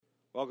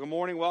Well, good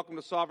morning. Welcome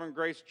to Sovereign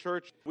Grace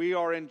Church. We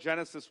are in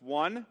Genesis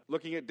 1,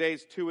 looking at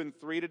days 2 and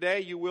 3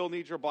 today. You will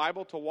need your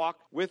Bible to walk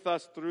with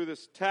us through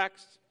this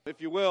text. If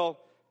you will,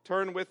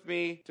 turn with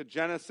me to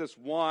Genesis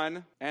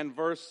 1 and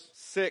verse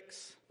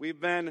 6.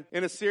 We've been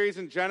in a series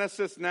in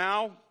Genesis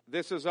now.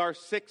 This is our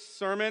 6th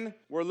sermon.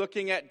 We're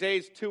looking at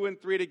days 2 and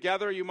 3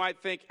 together. You might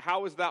think,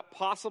 how is that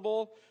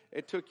possible?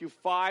 It took you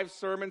 5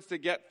 sermons to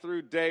get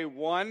through day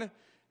 1.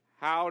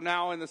 How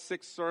now in the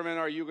 6th sermon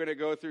are you going to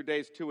go through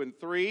days 2 and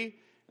 3?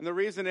 And the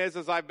reason is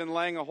I've been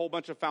laying a whole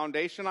bunch of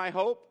foundation, I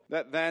hope,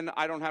 that then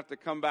I don't have to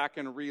come back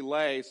and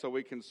relay so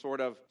we can sort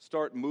of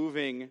start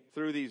moving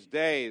through these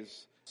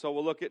days. So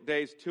we'll look at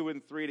days 2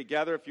 and 3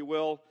 together, if you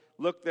will.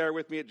 Look there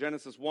with me at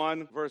Genesis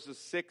 1, verses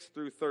 6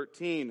 through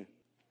 13.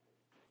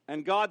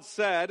 And God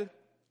said,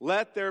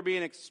 "Let there be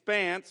an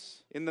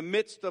expanse in the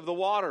midst of the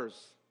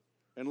waters,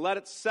 and let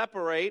it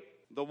separate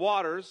the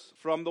waters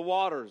from the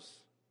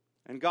waters.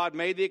 And God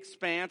made the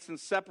expanse and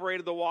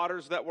separated the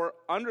waters that were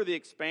under the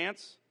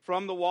expanse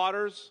from the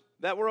waters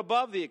that were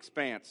above the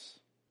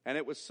expanse. And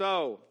it was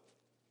so.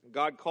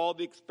 God called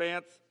the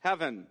expanse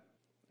heaven.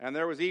 And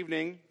there was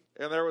evening,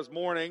 and there was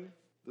morning,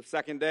 the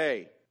second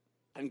day.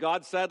 And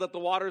God said, let the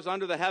waters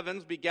under the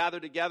heavens be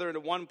gathered together into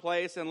one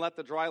place, and let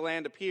the dry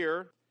land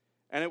appear.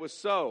 And it was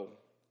so.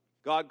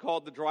 God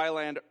called the dry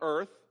land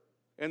earth,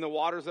 and the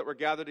waters that were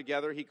gathered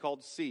together he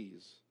called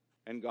seas.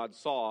 And God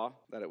saw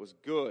that it was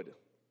good.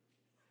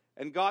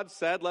 And God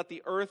said, let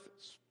the earth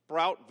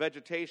sprout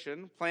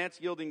vegetation, plants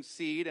yielding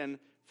seed, and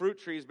fruit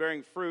trees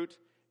bearing fruit,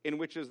 in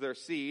which is their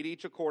seed,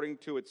 each according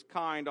to its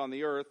kind on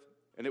the earth.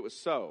 And it was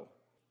so.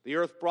 The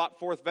earth brought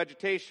forth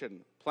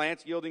vegetation,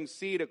 plants yielding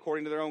seed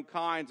according to their own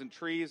kinds, and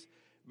trees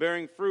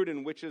bearing fruit,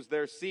 in which is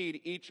their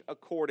seed, each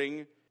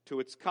according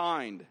to its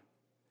kind.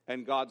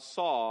 And God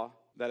saw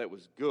that it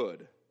was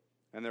good.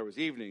 And there was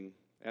evening,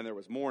 and there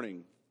was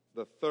morning,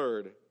 the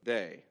third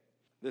day."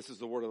 This is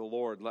the word of the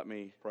Lord. Let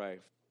me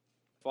pray.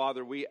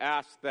 Father, we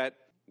ask that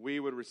we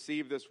would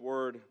receive this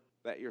word,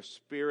 that your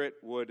Spirit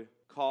would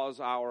cause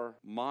our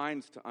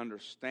minds to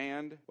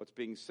understand what's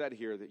being said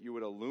here, that you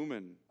would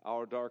illumine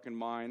our darkened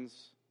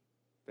minds,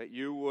 that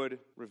you would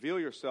reveal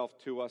yourself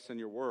to us in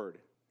your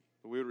word,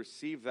 that we would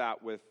receive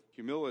that with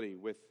humility,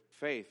 with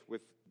faith,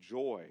 with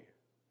joy.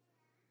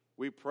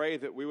 We pray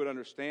that we would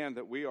understand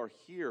that we are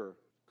here,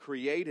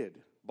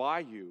 created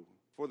by you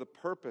for the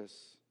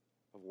purpose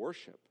of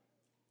worship,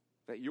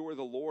 that you are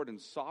the Lord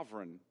and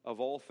sovereign of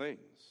all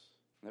things,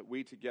 that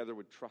we together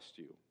would trust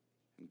you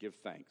and give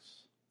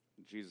thanks.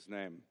 In Jesus'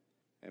 name,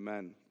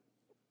 amen.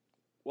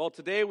 Well,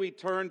 today we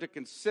turn to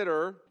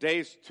consider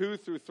days 2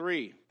 through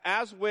 3.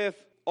 As with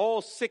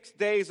all 6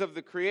 days of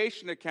the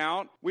creation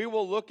account, we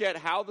will look at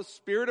how the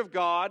Spirit of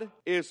God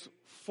is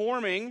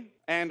forming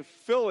and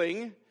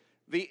filling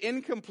the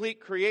incomplete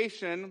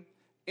creation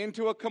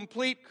into a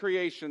complete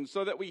creation,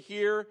 so that we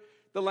hear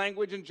the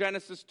language in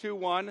Genesis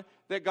 2:1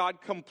 that God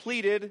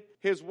completed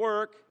his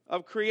work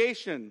of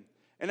creation.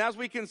 And as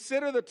we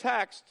consider the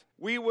text,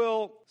 we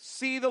will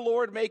see the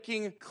Lord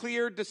making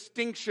clear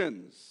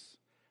distinctions.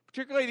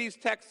 Particularly these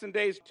texts in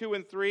days 2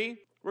 and 3,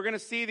 we're going to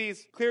see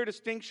these clear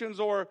distinctions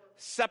or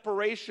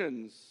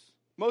separations.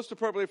 Most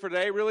appropriately for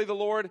today, really the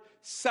Lord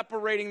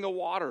separating the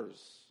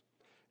waters.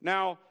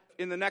 Now,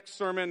 in the next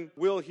sermon,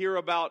 we'll hear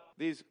about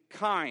these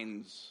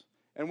kinds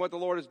and what the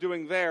Lord is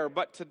doing there.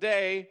 But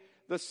today,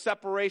 the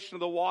separation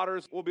of the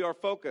waters will be our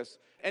focus.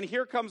 And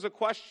here comes a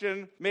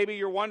question maybe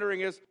you're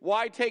wondering is,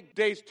 why take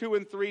days 2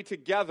 and 3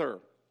 together?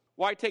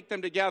 Why take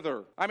them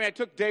together? I mean, I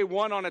took day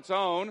 1 on its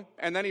own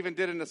and then even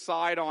did an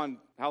aside on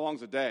how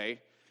long's a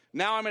day.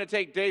 Now I'm going to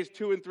take days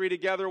 2 and 3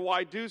 together.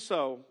 Why do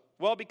so?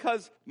 Well,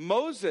 because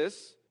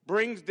Moses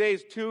brings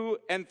days 2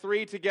 and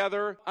 3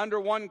 together under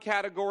one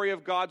category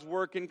of God's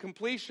work in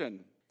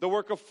completion, the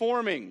work of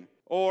forming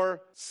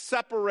or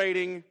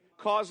separating,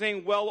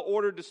 causing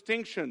well-ordered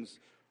distinctions.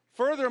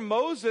 Further,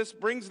 Moses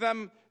brings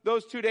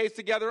those 2 days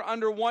together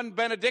under one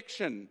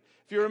benediction.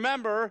 If you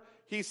remember,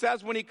 he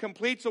says when he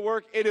completes the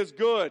work, it is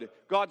good.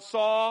 God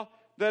saw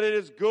that it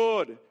is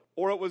good,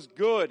 or it was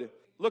good.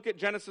 Look at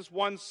Genesis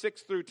 1,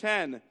 6 through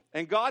 10.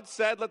 And God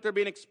said, let there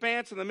be an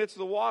expanse in the midst of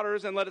the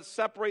waters, and let it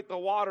separate the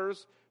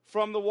waters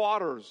from the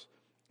waters.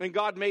 And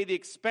God made the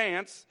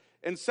expanse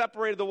and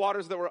separated the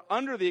waters that were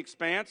under the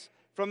expanse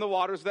from the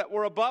waters that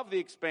were above the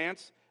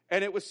expanse.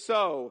 And it was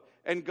so.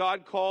 And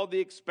God called the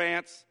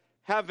expanse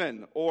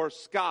heaven or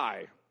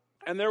sky.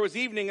 And there was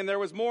evening and there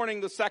was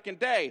morning the second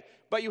day.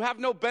 But you have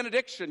no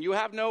benediction. You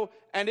have no,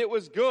 and it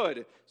was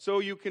good. So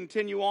you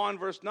continue on,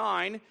 verse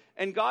 9.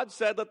 And God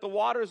said, let the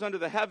waters under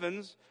the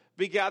heavens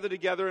be gathered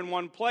together in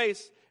one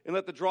place, and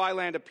let the dry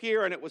land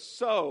appear. And it was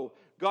so.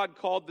 God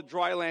called the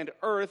dry land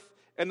earth,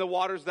 and the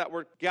waters that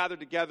were gathered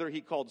together he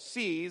called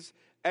seas.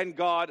 And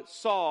God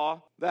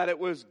saw that it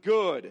was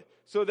good.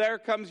 So there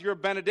comes your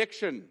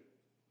benediction.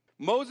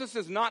 Moses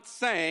is not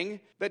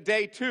saying that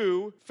day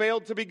 2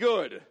 failed to be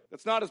good.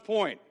 That's not his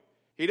point.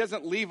 He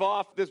doesn't leave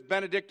off this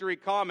benedictory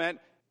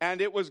comment,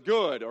 and it was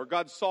good, or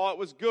God saw it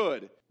was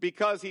good,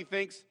 because he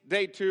thinks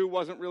day 2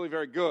 wasn't really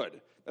very good.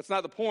 That's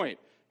not the point.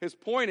 His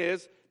point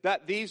is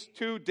that these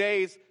 2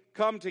 days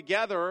come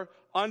together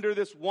under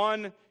this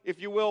one,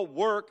 if you will,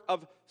 work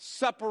of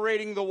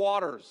separating the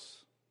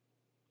waters.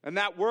 And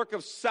that work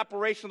of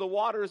separation of the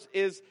waters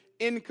is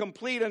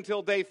incomplete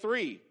until day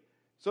 3.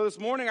 So this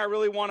morning I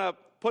really want to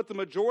put the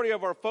majority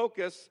of our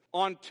focus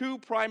on 2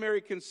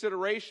 primary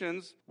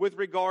considerations with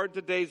regard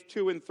to days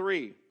 2 and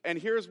 3. And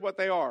here's what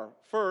they are.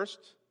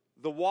 First,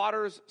 the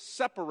waters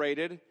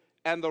separated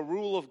and the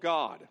rule of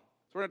God. So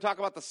we're going to talk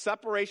about the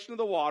separation of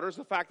the waters,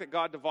 the fact that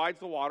God divides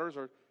the waters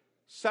or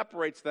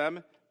separates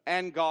them,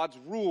 and God's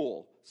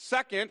rule.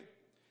 Second,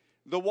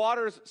 the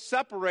waters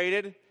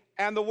separated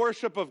and the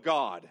worship of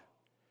God.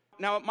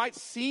 Now, it might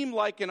seem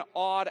like an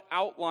odd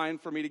outline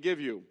for me to give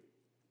you,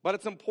 but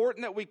it's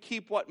important that we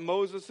keep what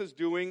Moses is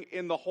doing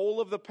in the whole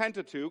of the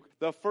Pentateuch,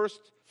 the first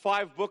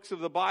 5 books of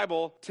the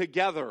Bible,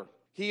 together.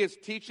 He is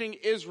teaching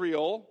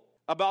Israel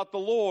about the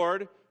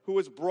Lord who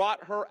has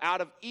brought her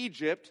out of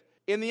Egypt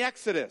in the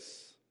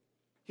Exodus.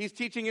 He's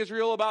teaching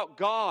Israel about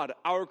God,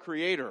 our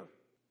Creator,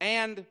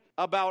 and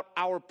about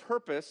our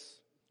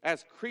purpose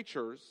as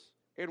creatures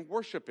in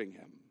worshiping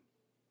Him.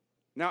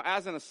 Now,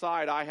 as an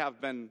aside, I have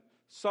been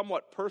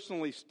somewhat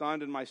personally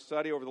stunned in my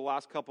study over the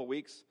last couple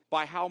weeks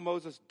by how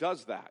Moses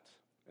does that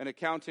in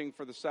accounting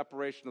for the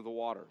separation of the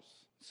waters.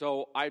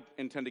 So I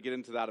intend to get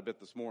into that a bit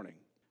this morning.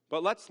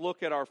 But let's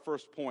look at our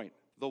first point.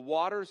 The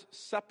waters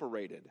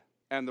separated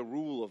and the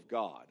rule of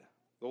God.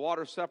 The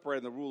waters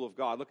separated and the rule of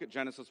God. Look at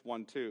Genesis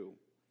 1:2.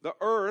 The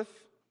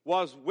earth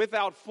was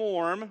without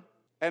form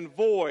and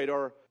void,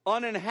 or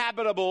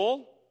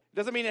uninhabitable.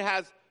 Doesn't mean it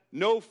has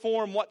no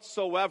form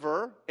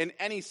whatsoever in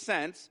any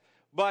sense,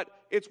 but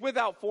it's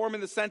without form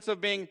in the sense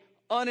of being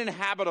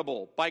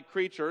uninhabitable by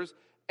creatures,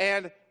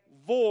 and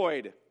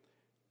void.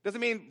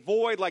 Doesn't mean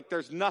void like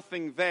there's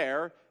nothing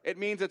there. It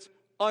means it's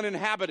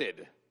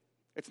uninhabited.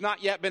 It's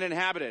not yet been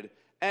inhabited.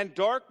 And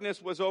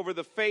darkness was over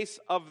the face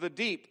of the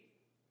deep.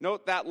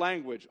 Note that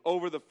language,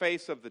 over the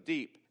face of the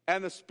deep.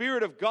 And the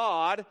Spirit of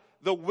God,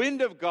 the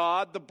wind of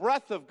God, the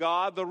breath of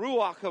God, the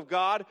ruach of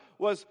God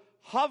was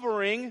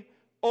hovering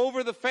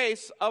over the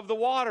face of the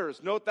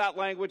waters. Note that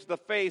language, the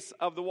face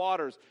of the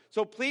waters.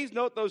 So please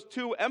note those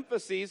 2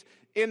 emphases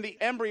in the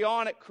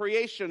embryonic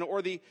creation,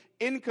 or the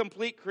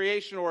incomplete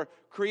creation, or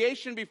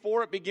creation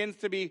before it begins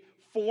to be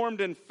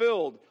formed and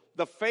filled.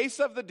 The face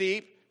of the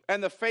deep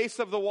and the face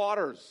of the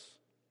waters.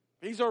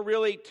 These are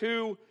really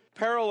 2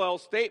 parallel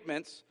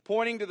statements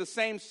pointing to the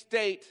same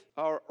state,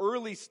 or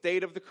early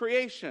state of the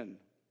creation.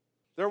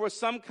 There was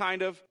some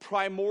kind of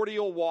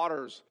primordial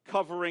waters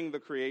covering the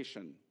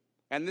creation.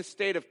 And this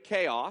state of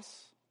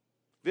chaos,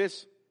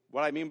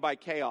 what I mean by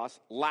chaos,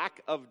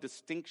 lack of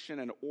distinction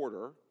and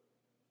order,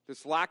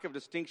 this lack of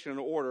distinction and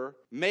order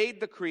made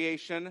the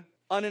creation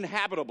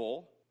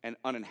uninhabitable and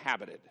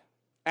uninhabited.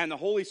 And the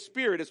Holy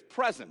Spirit is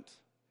present.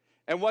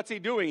 And what's He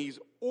doing? He's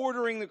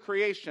ordering the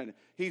creation.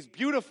 He's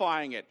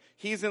beautifying it.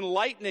 He's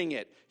enlightening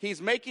it.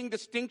 He's making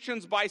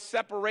distinctions by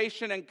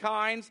separation and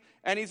kinds,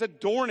 and He's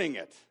adorning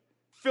it,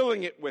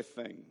 filling it with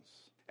things.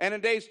 And in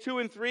days 2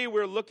 and 3,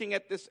 we're looking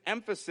at this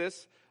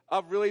emphasis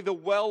of really the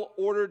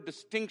well-ordered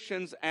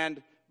distinctions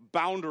and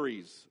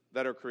boundaries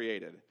that are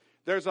created.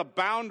 There's a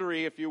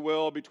boundary, if you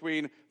will,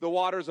 between the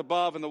waters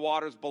above and the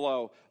waters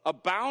below. A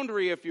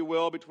boundary, if you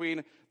will,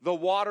 between the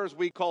waters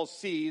we call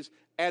seas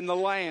and the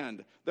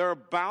land. There are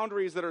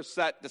boundaries that are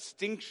set,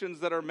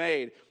 distinctions that are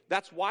made.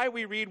 That's why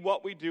we read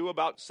what we do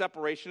about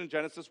separation in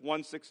Genesis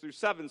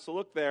 1:6-7. So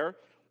look there.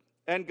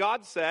 And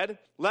God said,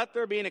 "Let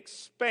there be an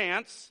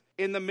expanse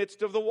in the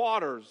midst of the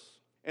waters,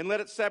 and let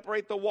it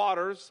separate the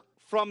waters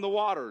from the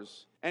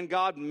waters." And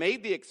God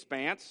made the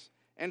expanse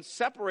and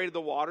separated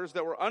the waters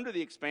that were under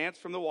the expanse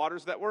from the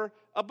waters that were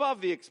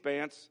above the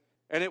expanse.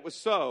 And it was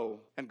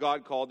so. And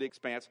God called the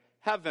expanse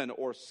heaven,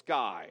 or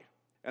sky.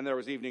 And there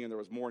was evening and there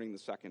was morning the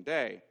second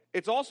day.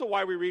 It's also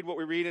why we read what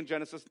we read in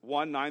Genesis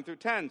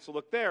 1:9-10. So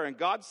look there. And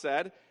God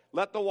said,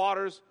 "Let the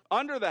waters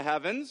under the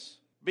heavens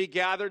be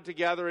gathered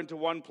together into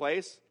one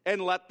place,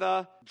 and let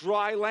the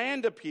dry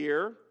land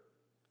appear."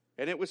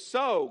 And it was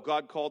so.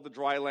 God called the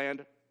dry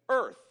land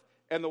earth,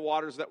 and the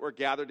waters that were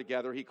gathered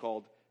together He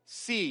called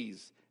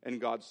seas. And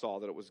God saw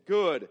that it was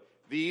good.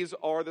 These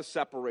are the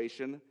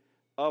separation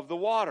of the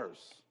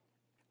waters.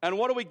 And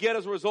what do we get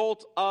as a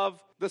result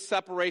of the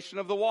separation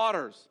of the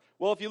waters?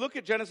 Well, if you look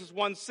at Genesis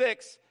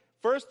 1:6,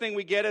 first thing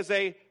we get is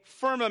a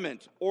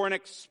firmament, or an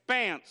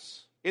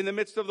expanse in the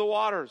midst of the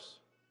waters.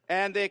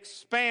 And the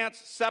expanse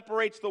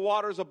separates the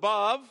waters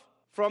above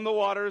from the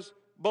waters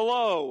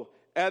below.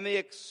 And the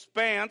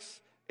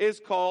expanse is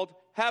called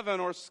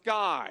heaven, or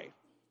sky.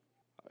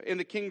 In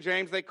the King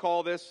James, they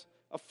call this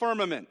a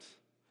firmament.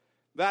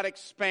 That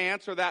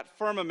expanse, or that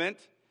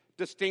firmament,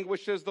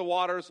 distinguishes the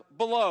waters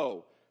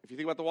below. If you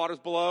think about the waters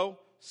below,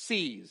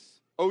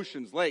 seas,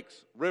 oceans,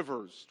 lakes,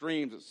 rivers,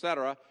 streams,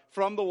 etc.,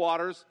 from the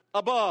waters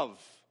above,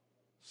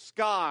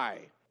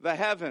 sky, the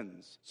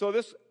heavens. So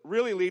this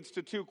really leads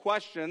to 2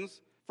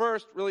 questions.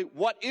 First, really,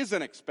 what is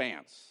an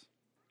expanse?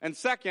 And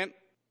second,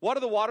 what are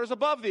the waters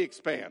above the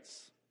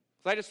expanse?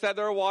 So I just said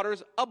there are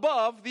waters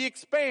above the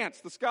expanse,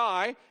 the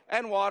sky,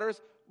 and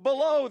waters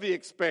below the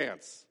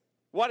expanse.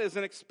 What is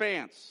an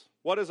expanse?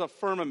 What is a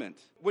firmament?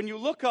 When you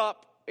look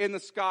up in the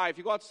sky, if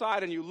you go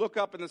outside and you look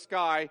up in the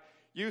sky,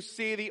 you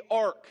see the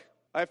arc,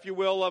 if you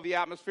will, of the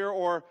atmosphere,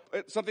 or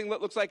something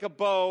that looks like a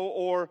bow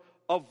or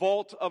a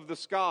vault of the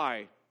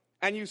sky.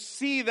 And you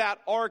see that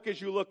arc as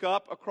you look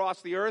up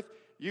across the earth.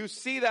 You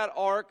see that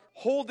arc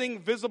holding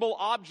visible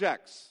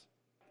objects,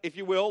 if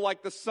you will,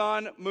 like the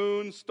sun,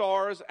 moon,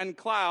 stars, and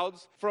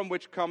clouds from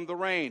which come the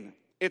rain.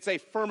 It's a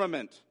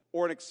firmament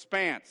or an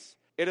expanse.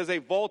 It is a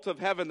vault of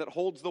heaven that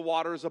holds the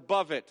waters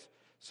above it.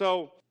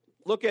 So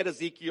look at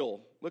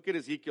Ezekiel. Look at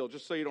Ezekiel,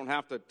 just so you don't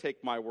have to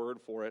take my word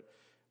for it.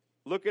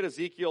 Look at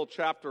Ezekiel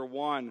chapter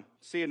 1.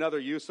 See another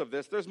use of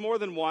this. There's more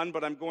than one,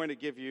 but I'm going to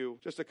give you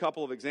just a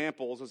couple of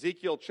examples.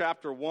 Ezekiel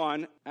chapter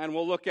 1, and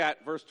we'll look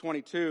at verse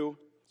 22.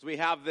 So we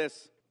have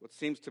this, what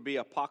seems to be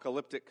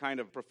apocalyptic kind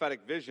of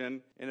prophetic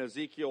vision in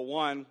Ezekiel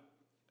 1.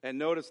 And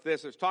notice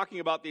this. It's talking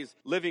about these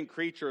living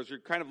creatures. You're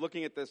kind of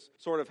looking at this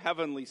sort of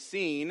heavenly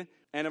scene.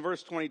 And in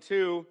verse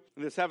 22,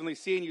 in this heavenly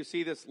scene, you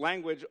see this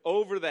language,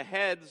 over the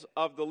heads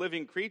of the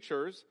living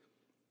creatures,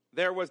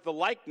 there was the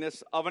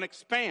likeness of an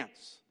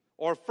expanse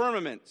or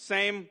firmament.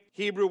 Same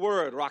Hebrew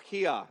word,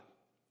 rakia.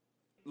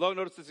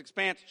 Notice this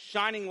expanse,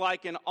 shining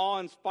like an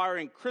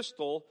awe-inspiring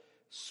crystal,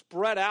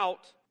 spread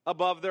out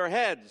above their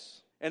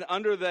heads. And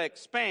under the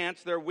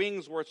expanse, their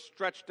wings were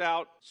stretched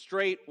out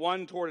straight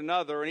one toward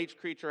another, and each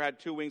creature had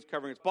two wings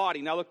covering its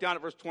body. Now look down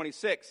at verse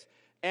 26.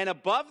 And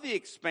above the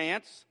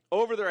expanse,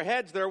 over their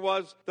heads, there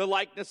was the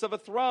likeness of a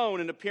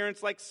throne, in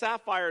appearance like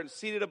sapphire, and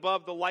seated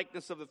above the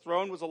likeness of the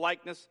throne was a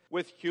likeness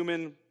with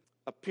human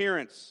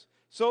appearance.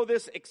 So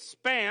this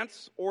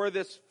expanse, or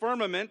this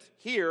firmament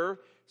here,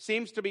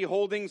 seems to be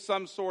holding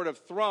some sort of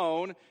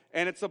throne,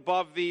 and it's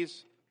above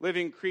these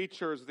living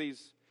creatures,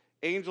 these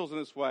angels in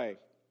this way.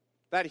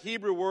 That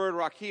Hebrew word,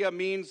 rakia,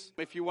 means,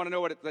 if you want to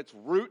know what its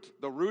root,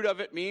 the root of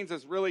it means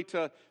is really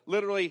to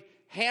literally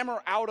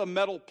hammer out a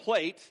metal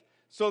plate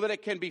so that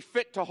it can be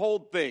fit to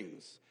hold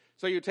things.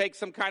 So you take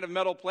some kind of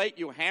metal plate,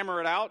 you hammer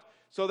it out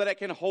so that it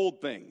can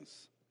hold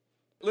things.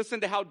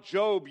 Listen to how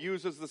Job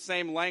uses the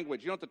same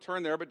language. You don't have to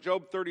turn there, but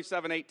Job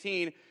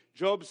 37:18,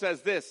 Job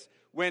says this.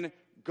 When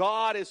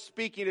God is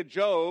speaking to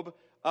Job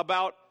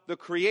about the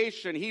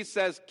creation, he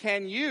says,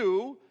 can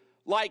you,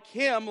 like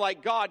him,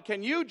 like God,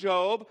 can you,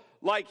 Job,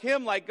 like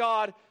him, like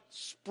God,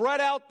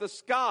 spread out the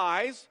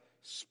skies,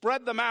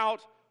 spread them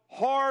out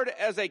hard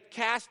as a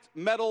cast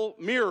metal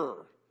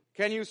mirror?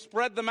 Can you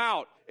spread them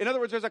out? In other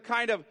words, there's a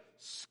kind of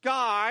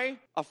sky,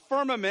 a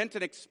firmament,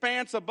 an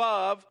expanse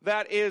above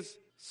that is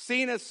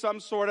seen as some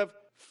sort of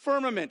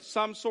firmament,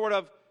 some sort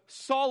of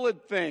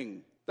solid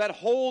thing that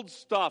holds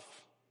stuff.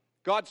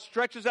 God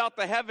stretches out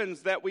the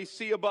heavens that we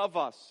see above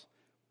us.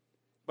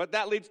 But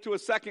that leads to a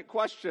second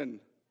question.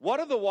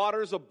 What are the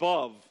waters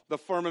above the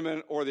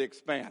firmament or the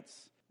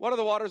expanse? What are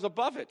the waters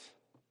above it?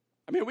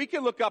 I mean, we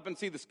can look up and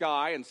see the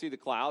sky and see the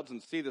clouds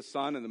and see the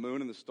sun and the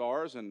moon and the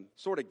stars and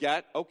sort of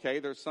get, okay,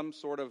 there's some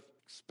sort of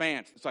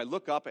expanse. So I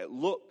look up, it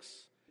looks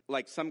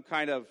like some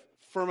kind of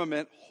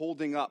firmament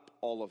holding up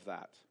all of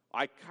that.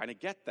 I kind of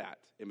get that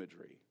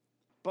imagery.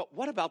 But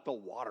what about the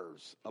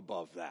waters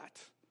above that?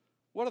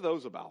 What are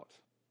those about?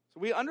 So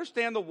we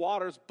understand the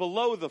waters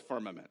below the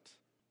firmament,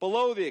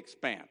 below the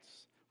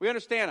expanse. We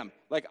understand them.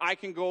 Like I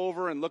can go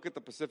over and look at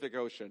the Pacific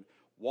Ocean.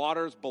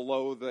 Waters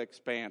below the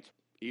expanse.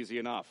 Easy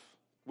enough.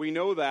 We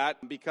know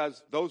that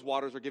because those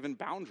waters are given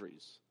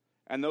boundaries.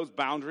 And those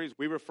boundaries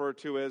we refer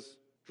to as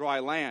dry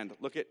land.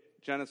 Look at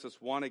Genesis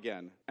 1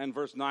 again and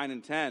verse 9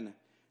 and 10.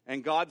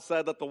 And God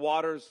said, let the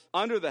waters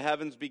under the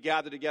heavens be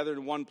gathered together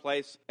in one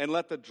place, and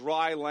let the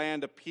dry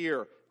land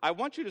appear. I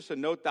want you just to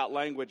note that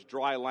language,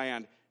 dry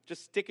land.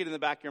 Just stick it in the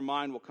back of your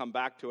mind. We'll come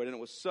back to it. And it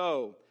was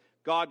so.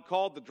 God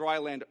called the dry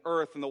land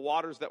earth, and the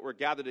waters that were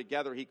gathered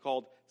together he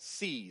called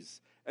seas.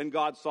 And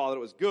God saw that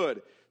it was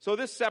good. So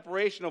this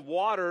separation of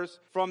waters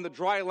from the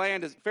dry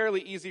land is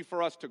fairly easy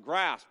for us to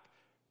grasp.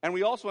 And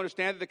we also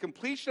understand that the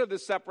completion of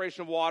this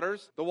separation of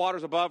waters, the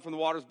waters above from the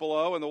waters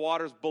below, and the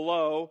waters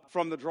below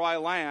from the dry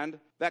land,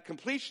 that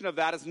completion of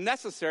that is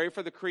necessary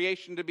for the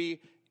creation to be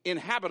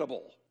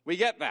inhabitable. We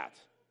get that.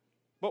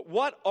 But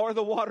what are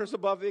the waters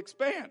above the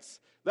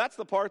expanse? That's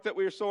the part that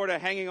we're sort of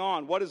hanging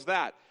on. What is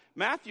that?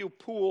 Matthew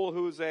Poole,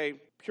 who's a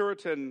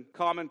Puritan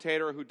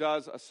commentator who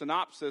does a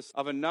synopsis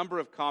of a number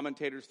of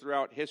commentators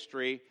throughout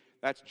history,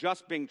 that's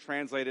just being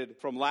translated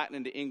from Latin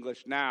into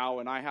English now,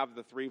 and I have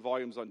the 3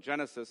 volumes on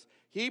Genesis.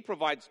 He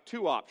provides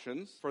 2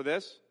 options for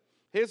this.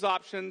 His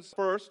options,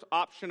 first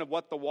option of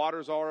what the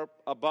waters are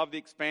above the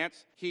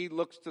expanse, he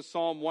looks to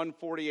Psalm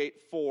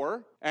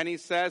 148:4, and he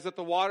says that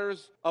the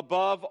waters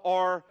above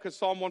are, because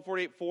Psalm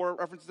 148:4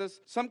 references this,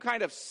 some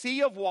kind of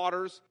sea of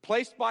waters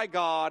placed by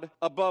God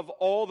above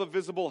all the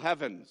visible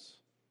heavens.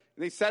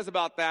 And he says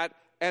about that,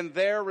 and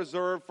they're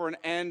reserved for an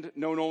end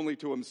known only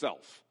to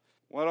himself.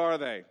 What are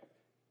they?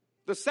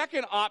 The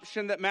second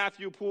option that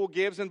Matthew Poole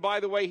gives, and by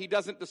the way, he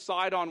doesn't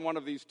decide on one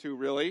of these 2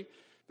 really.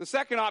 The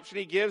second option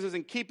he gives is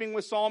in keeping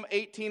with Psalm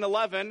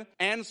 18:11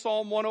 and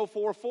Psalm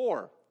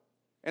 104:4.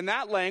 In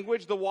that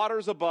language, the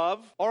waters above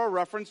are a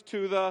reference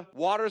to the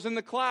waters in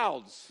the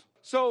clouds.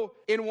 So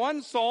in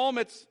one psalm,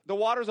 it's the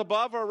waters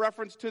above are a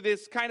reference to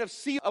this kind of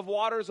sea of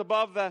waters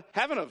above the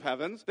heaven of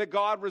heavens that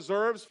God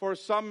reserves for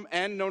some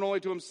end known only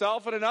to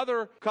himself. In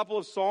another couple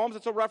of psalms,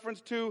 it's a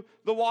reference to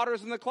the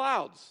waters in the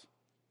clouds.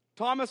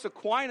 Thomas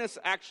Aquinas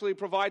actually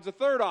provides a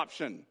third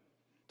option.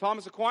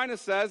 Thomas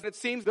Aquinas says it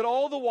seems that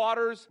all the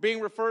waters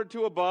being referred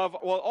to above,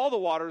 well, all the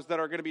waters that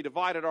are going to be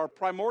divided are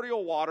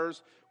primordial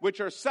waters, which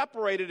are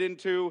separated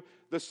into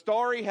the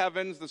starry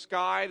heavens, the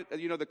sky,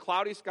 the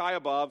cloudy sky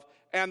above,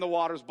 and the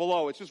waters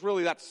below. It's just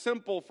really that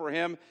simple for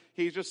him.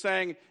 He's just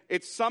saying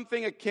it's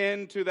something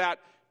akin to that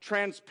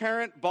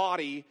transparent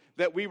body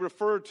that we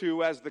refer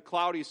to as the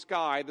cloudy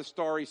sky, the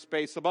starry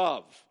space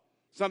above.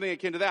 Something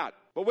akin to that.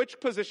 But which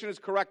position is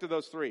correct of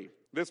those three?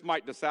 This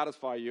might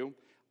dissatisfy you.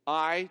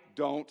 I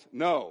don't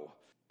know.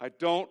 I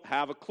don't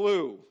have a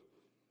clue.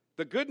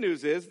 The good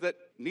news is that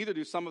neither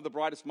do some of the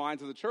brightest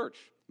minds of the church.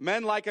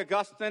 Men like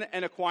Augustine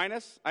and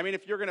Aquinas,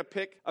 if you're going to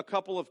pick a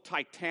couple of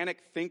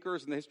titanic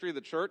thinkers in the history of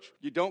the church,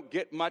 you don't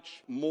get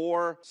much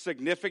more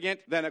significant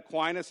than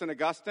Aquinas and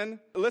Augustine.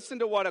 Listen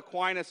to what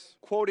Aquinas,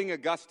 quoting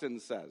Augustine,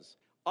 says.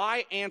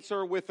 I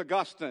answer with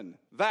Augustine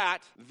that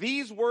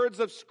these words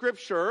of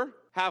Scripture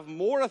have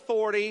more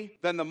authority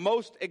than the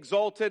most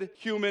exalted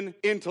human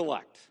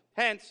intellect.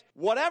 Hence,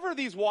 whatever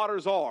these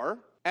waters are,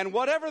 and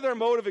whatever their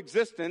mode of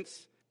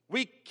existence,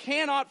 we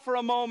cannot for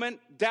a moment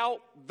doubt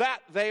that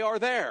they are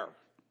there.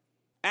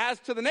 As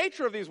to the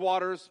nature of these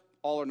waters,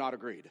 all are not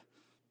agreed.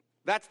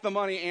 That's the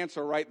money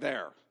answer right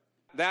there.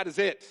 That is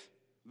it.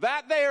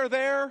 That they are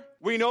there,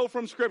 we know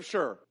from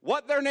Scripture.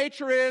 What their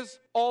nature is,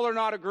 all are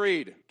not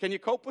agreed. Can you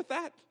cope with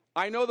that?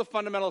 I know the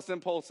fundamentalist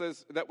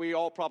impulses that we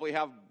all probably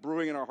have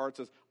brewing in our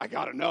hearts is, I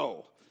gotta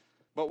know.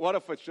 But what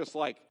if it's just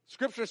like,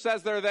 Scripture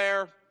says they're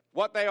there,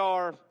 what they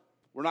are,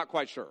 we're not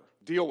quite sure.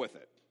 Deal with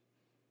it.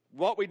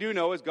 What we do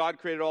know is God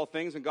created all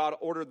things and God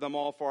ordered them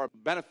all for our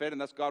benefit,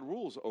 and thus God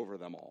rules over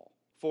them all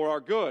for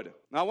our good.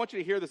 Now I want you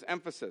to hear this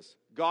emphasis.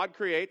 God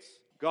creates,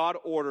 God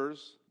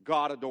orders,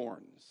 God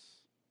adorns.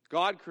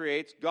 God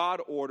creates, God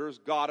orders,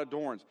 God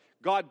adorns.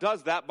 God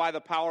does that by the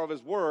power of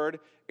his word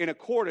in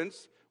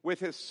accordance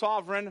with his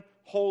sovereign,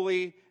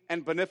 holy,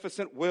 and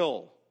beneficent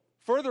will.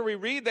 Further, we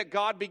read that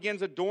God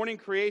begins adorning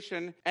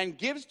creation and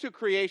gives to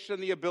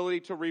creation the ability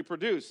to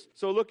reproduce.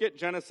 So look at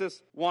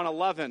Genesis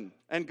 1:11.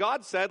 And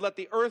God said, let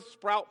the earth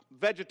sprout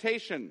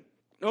vegetation.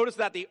 Notice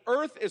that the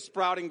earth is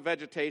sprouting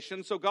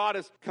vegetation, so God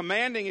is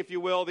commanding, if you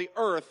will, the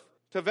earth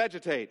to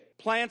vegetate.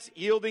 Plants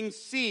yielding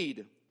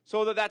seed,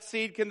 so that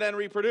seed can then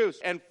reproduce.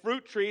 And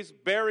fruit trees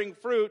bearing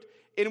fruit,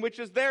 in which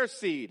is their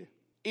seed,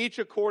 each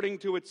according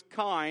to its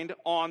kind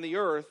on the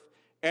earth.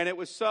 And it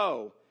was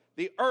so.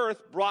 The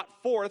earth brought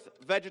forth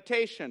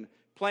vegetation,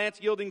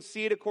 plants yielding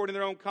seed according to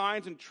their own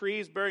kinds, and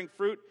trees bearing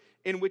fruit,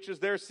 in which is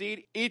their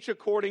seed, each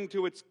according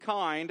to its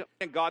kind.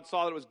 And God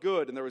saw that it was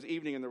good, and there was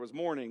evening and there was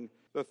morning,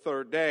 the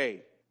third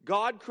day.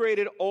 God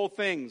created all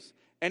things,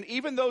 and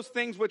even those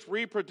things which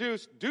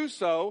reproduce do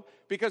so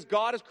because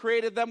God has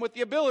created them with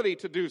the ability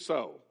to do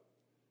so.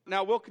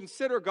 Now, we'll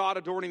consider God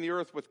adorning the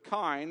earth with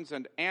kinds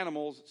and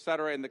animals,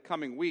 etc., in the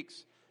coming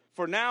weeks.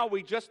 For now,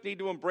 we just need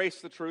to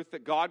embrace the truth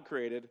that God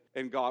created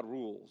and God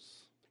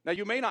rules. Now,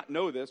 you may not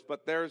know this,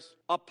 but there's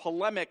a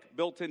polemic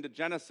built into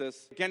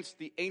Genesis against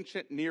the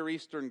ancient Near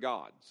Eastern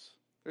gods.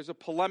 There's a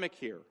polemic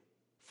here.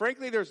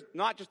 Frankly, there's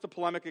not just a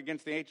polemic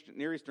against the ancient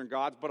Near Eastern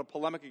gods, but a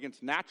polemic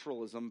against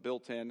naturalism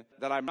built in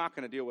that I'm not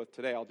going to deal with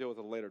today. I'll deal with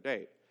it at a later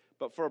date.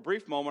 But for a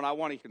brief moment, I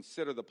want to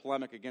consider the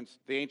polemic against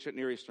the ancient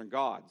Near Eastern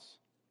gods.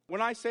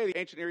 When I say the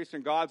ancient Near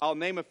Eastern gods, I'll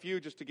name a few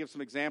just to give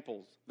some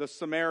examples. The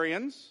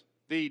Sumerians,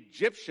 the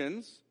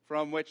Egyptians,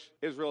 from which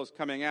Israel is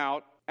coming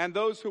out, and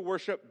those who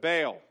worship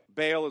Baal.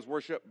 Baal is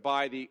worshipped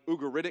by the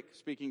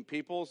Ugaritic-speaking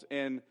peoples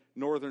in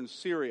northern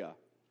Syria.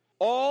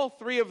 All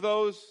three of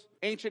those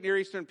ancient Near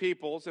Eastern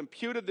peoples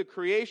imputed the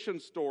creation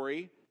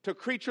story to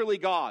creaturely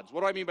gods.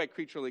 What do I mean by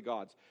creaturely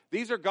gods?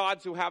 These are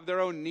gods who have their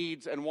own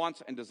needs and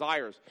wants and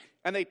desires.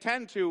 And they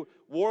tend to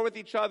war with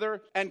each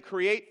other and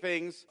create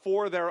things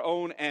for their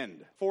own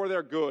end, for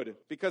their good,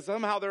 because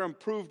somehow they're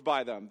improved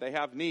by them. They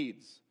have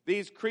needs.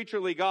 These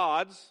creaturely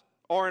gods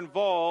are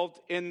involved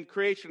in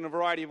creation in a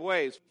variety of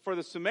ways. For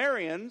the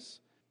Sumerians,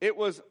 it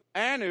was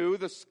Anu,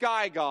 the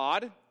sky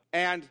god,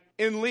 and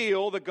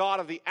Enlil, the god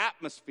of the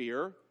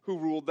atmosphere, who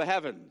ruled the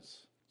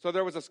heavens. So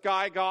there was a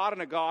sky god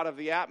and a god of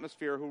the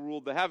atmosphere who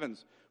ruled the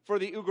heavens. For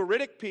the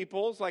Ugaritic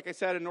peoples, like I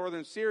said, in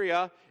northern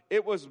Syria,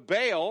 it was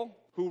Baal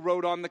who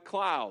rode on the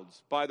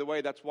clouds. By the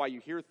way, that's why you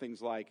hear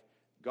things like,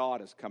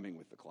 God is coming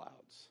with the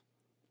clouds.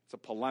 It's a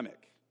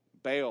polemic.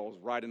 Baal's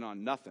riding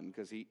on nothing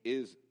because he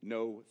is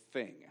no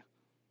thing.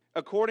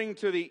 According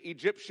to the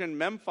Egyptian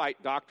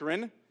Memphite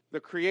doctrine, the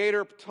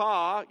creator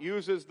Ptah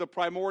uses the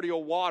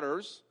primordial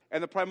waters,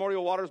 and the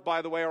primordial waters,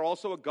 by the way, are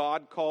also a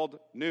god called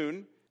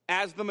Nun,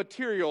 as the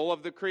material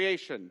of the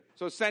creation.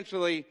 So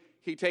essentially,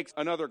 he takes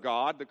another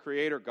god, the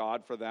creator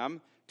god for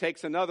them,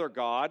 takes another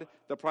god,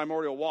 the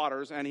primordial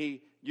waters, and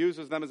he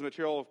uses them as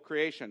material of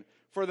creation.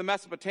 For the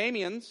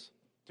Mesopotamians,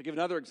 To give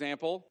another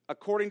example,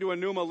 according to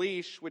Enuma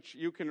Elish, which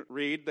you can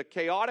read, the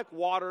chaotic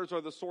waters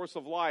are the source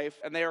of life,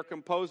 and they are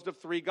composed of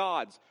three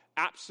gods,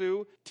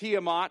 Apsu,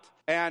 Tiamat,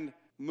 and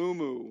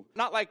Mumu.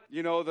 Not like,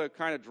 the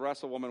kind of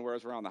dress a woman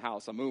wears around the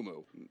house, a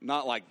muumuu.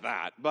 Not like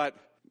that. But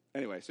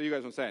anyway, so you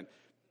guys know what I'm saying.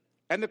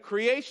 And the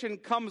creation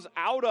comes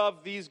out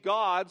of these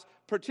gods,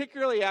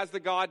 particularly as the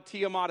god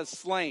Tiamat is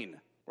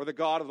slain, or the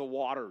god of the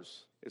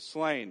waters is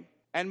slain.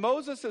 And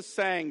Moses is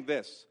saying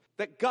this,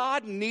 that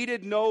God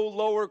needed no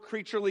lower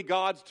creaturely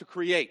gods to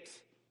create.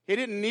 He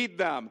didn't need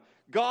them.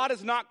 God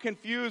is not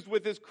confused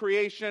with his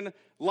creation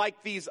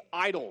like these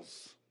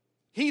idols.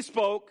 He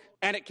spoke,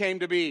 and it came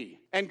to be.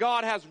 And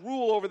God has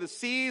rule over the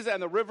seas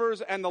and the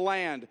rivers and the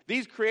land.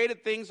 These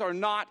created things are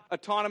not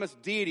autonomous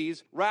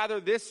deities. Rather,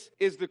 this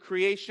is the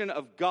creation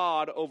of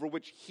God over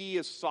which he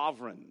is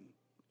sovereign.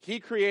 He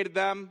created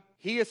them.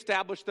 He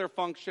established their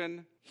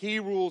function. He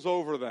rules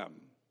over them.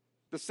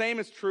 The same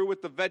is true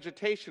with the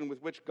vegetation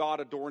with which God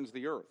adorns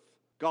the earth.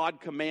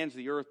 God commands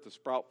the earth to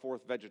sprout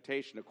forth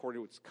vegetation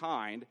according to its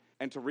kind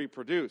and to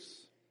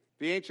reproduce.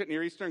 The ancient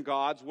Near Eastern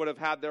gods would have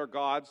had their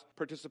gods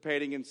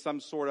participating in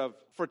some sort of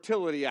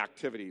fertility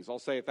activities, I'll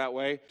say it that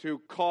way, to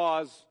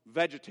cause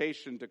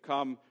vegetation to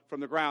come from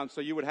the ground.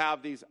 So you would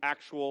have these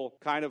actual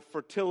kind of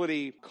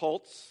fertility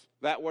cults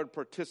that would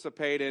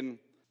participate in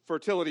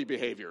fertility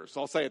behaviors,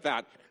 I'll say it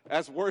that,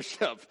 as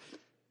worship,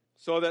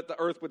 so that the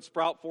earth would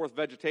sprout forth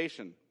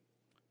vegetation.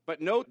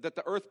 But note that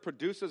the earth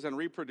produces and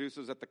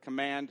reproduces at the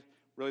command,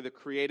 really the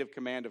creative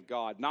command of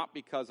God, not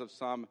because of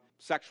some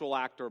sexual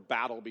act or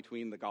battle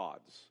between the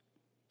gods.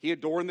 He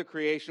adorned the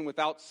creation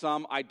without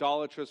some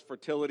idolatrous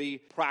fertility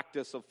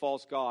practice of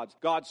false gods.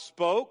 God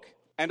spoke,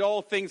 and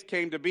all things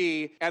came to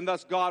be, and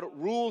thus God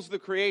rules the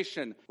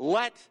creation.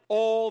 Let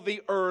all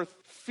the earth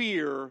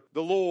fear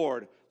the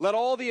Lord. Let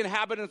all the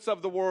inhabitants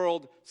of the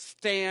world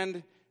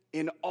stand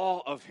in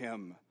awe of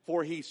him.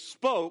 For he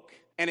spoke,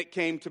 and it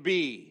came to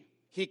be.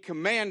 He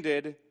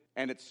commanded,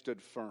 and it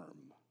stood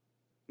firm.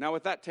 Now,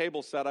 with that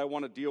table set, I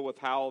want to deal with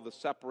how the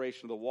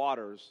separation of the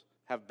waters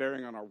have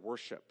bearing on our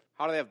worship.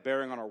 How do they have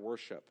bearing on our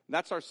worship? And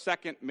that's our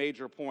second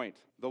major point.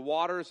 The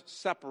waters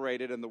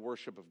separated in the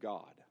worship of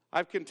God.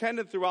 I've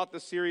contended throughout the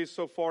series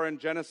so far in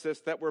Genesis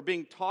that we're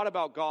being taught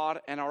about God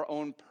and our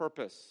own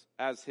purpose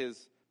as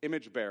his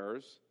image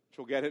bearers, which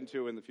we'll get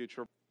into in the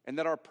future, and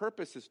that our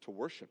purpose is to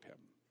worship him.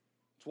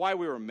 It's why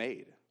we were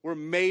made. We're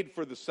made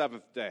for the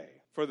seventh day,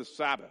 for the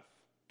Sabbath,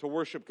 to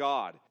worship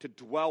God, to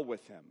dwell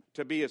with him,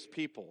 to be his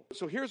people.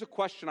 So here's a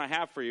question I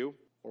have for you,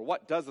 or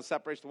what does the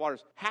separation of the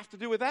waters have to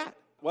do with that?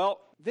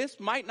 Well, this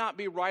might not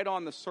be right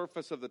on the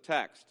surface of the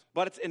text,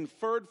 but it's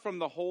inferred from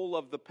the whole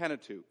of the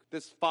Pentateuch,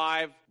 this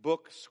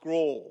 5-book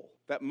scroll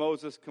that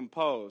Moses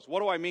composed. What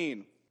do I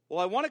mean? Well,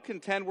 I want to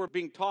contend we're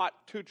being taught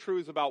two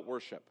truths about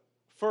worship.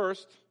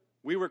 First,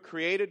 we were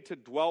created to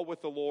dwell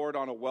with the Lord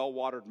on a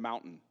well-watered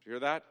mountain. Did you hear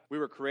that? We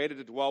were created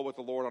to dwell with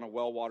the Lord on a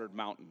well-watered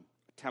mountain,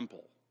 a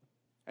temple.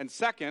 And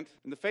second,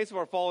 in the face of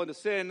our fall into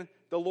sin,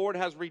 the Lord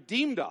has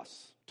redeemed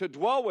us to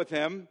dwell with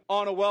him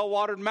on a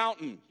well-watered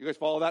mountain. You guys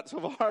follow that so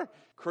far?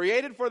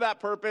 Created for that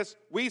purpose,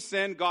 we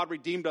sinned, God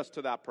redeemed us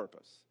to that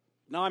purpose.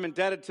 Now I'm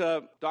indebted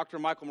to Dr.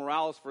 Michael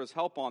Morales for his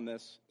help on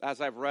this, as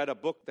I've read a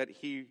book that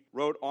he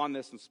wrote on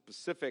this in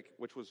specific,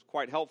 which was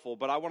quite helpful.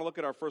 But I want to look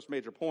at our first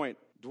major point,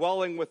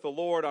 dwelling with the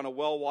Lord on a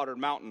well-watered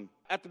mountain.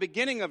 At the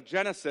beginning of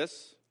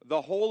Genesis,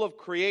 the whole of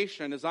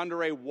creation is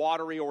under a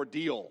watery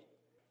ordeal.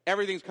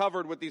 Everything's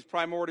covered with these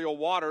primordial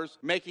waters,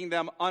 making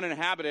them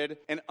uninhabited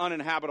and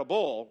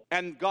uninhabitable.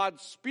 And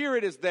God's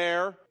Spirit is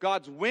there,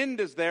 God's wind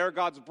is there,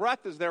 God's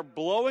breath is there,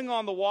 blowing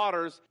on the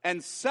waters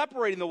and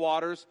separating the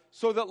waters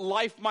so that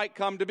life might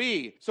come to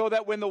be. So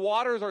that when the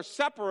waters are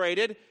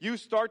separated, you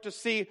start to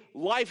see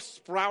life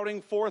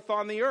sprouting forth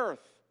on the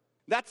earth.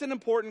 That's an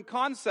important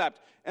concept.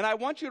 And I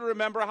want you to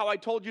remember how I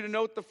told you to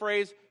note the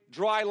phrase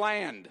dry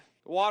land.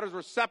 The waters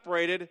were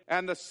separated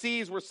and the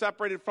seas were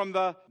separated from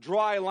the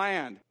dry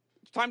land.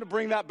 It's time to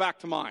bring that back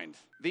to mind.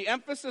 The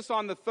emphasis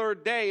on the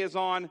third day is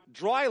on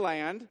dry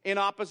land in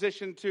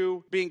opposition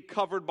to being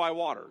covered by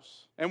waters.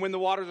 And when the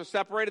waters are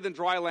separated, then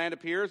dry land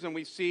appears and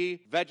we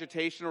see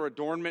vegetation or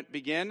adornment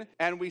begin.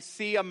 And we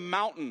see a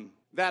mountain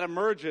that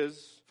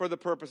emerges for the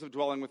purpose of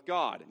dwelling with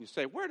God. And you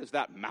say, where does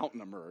that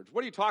mountain emerge?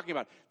 What are you talking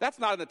about? That's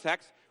not in the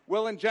text.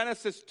 Well, in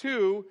Genesis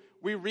 2,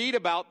 we read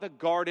about the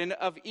Garden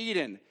of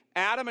Eden.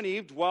 Adam and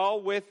Eve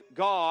dwell with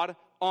God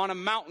on a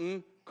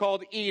mountain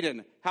called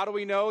Eden. How do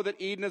we know that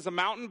Eden is a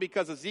mountain?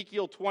 Because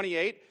Ezekiel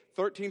 28,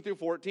 13 through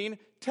 14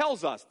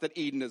 tells us that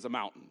Eden is a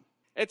mountain.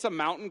 It's a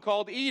mountain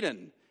called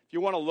Eden. If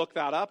you want to look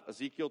that up,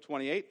 Ezekiel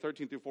 28,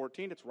 13 through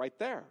 14, it's right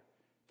there.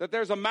 That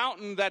there's a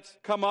mountain that's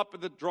come up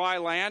in the dry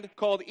land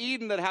called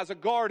Eden that has a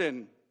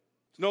garden.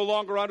 It's no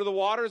longer under the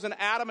waters, and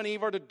Adam and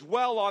Eve are to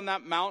dwell on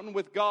that mountain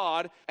with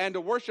God and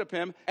to worship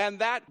him. And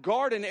that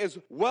garden is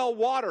well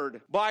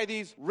watered by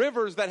these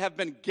rivers that have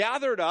been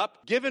gathered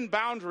up, given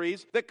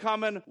boundaries that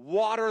come and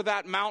water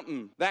that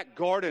mountain, that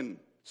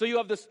garden. So you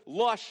have this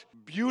lush,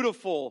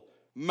 beautiful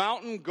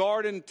mountain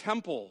garden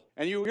temple.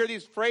 And you hear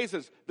these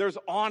phrases, there's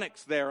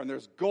onyx there and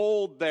there's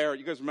gold there.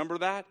 You guys remember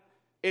that?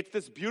 It's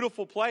this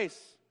beautiful place.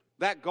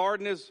 That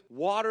garden is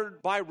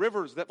watered by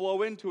rivers that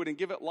flow into it and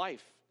give it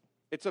life.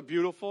 It's a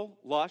beautiful,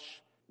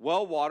 lush,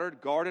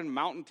 well-watered garden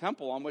mountain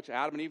temple on which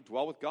Adam and Eve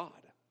dwell with God.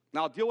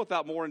 Now, I'll deal with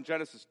that more in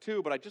Genesis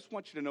 2, but I just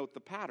want you to note the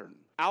pattern.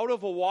 Out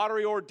of a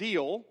watery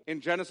ordeal,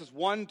 in Genesis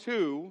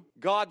 1-2,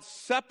 God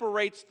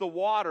separates the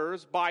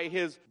waters by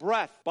his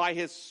breath, by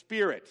his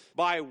spirit,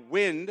 by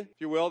wind, if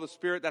you will, the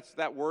spirit,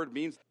 that word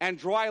means. And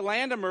dry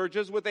land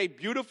emerges with a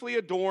beautifully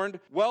adorned,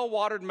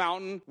 well-watered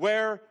mountain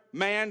where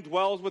man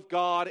dwells with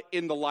God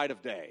in the light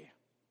of day.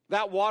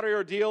 That watery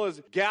ordeal is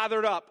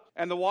gathered up,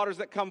 and the waters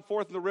that come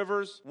forth in the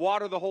rivers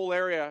water the whole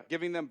area,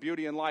 giving them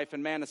beauty and life,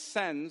 and man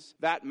ascends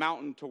that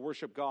mountain to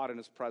worship God in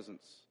his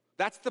presence.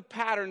 That's the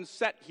pattern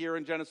set here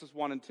in Genesis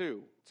 1 and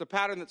 2. It's a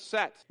pattern that's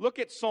set. Look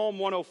at Psalm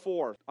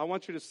 104. I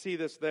want you to see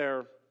this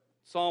there.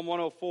 Psalm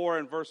 104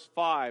 and verse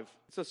 5.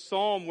 It's a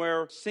psalm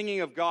where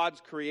singing of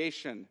God's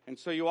creation. And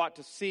so you ought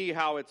to see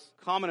how it's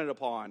commented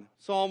upon.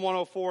 Psalm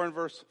 104 and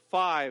verse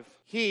 5.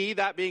 He,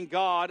 that being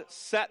God,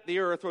 set the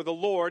earth, or the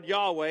Lord,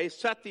 Yahweh,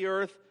 set the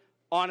earth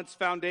on its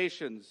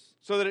foundations,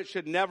 so that it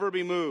should never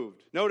be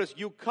moved. Notice,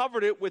 you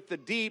covered it with the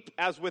deep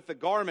as with a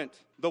garment.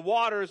 The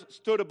waters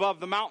stood above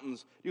the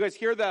mountains. You guys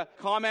hear the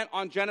comment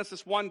on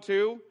Genesis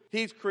 1-2?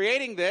 He's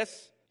creating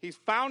this. He's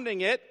founding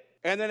it.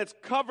 And then it's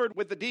covered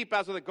with the deep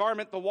as with a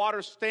garment, the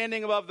water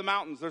standing above the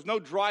mountains. There's no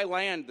dry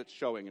land that's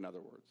showing, in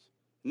other words.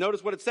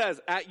 Notice what it says.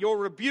 At your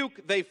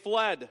rebuke, they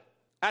fled.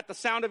 At the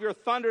sound of your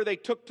thunder, they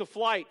took to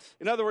flight.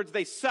 In other words,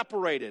 they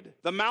separated.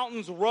 The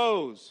mountains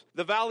rose.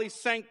 The valleys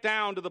sank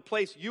down to the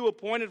place you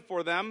appointed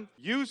for them.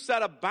 You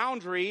set a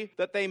boundary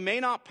that they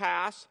may not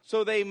pass,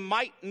 so they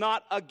might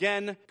not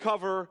again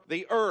cover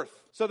the earth.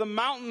 So the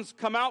mountains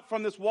come out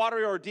from this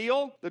watery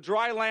ordeal. The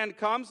dry land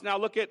comes. Now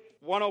look at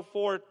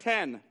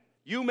 104:10.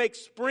 You make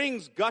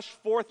springs gush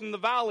forth in the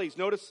valleys.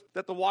 Notice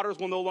that the waters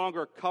will no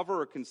longer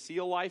cover or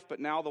conceal life, but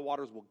now the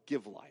waters will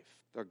give life.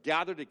 They're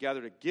gathered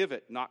together to give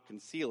it, not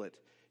conceal it.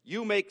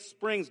 You make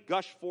springs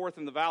gush forth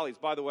in the valleys.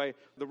 By the way,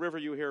 the river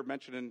you hear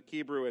mentioned in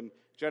Hebrew in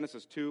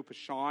Genesis 2,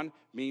 Pishon,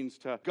 means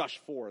to gush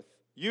forth.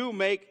 You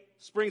make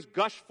springs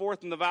gush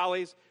forth in the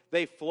valleys.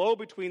 They flow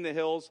between the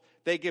hills.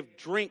 They give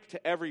drink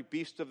to every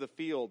beast of the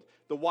field.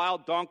 The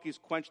wild donkeys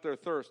quench their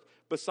thirst.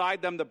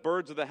 Beside them the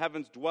birds of the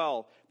heavens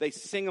dwell. They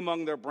sing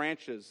among their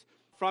branches.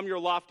 From your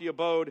lofty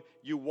abode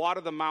you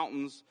water the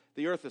mountains.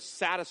 The earth is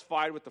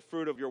satisfied with the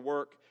fruit of your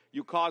work.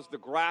 You cause the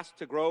grass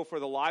to grow for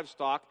the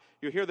livestock.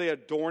 You hear the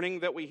adorning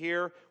that we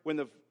hear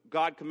when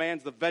God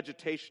commands the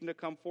vegetation to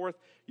come forth.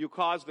 You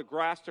cause the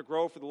grass to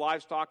grow for the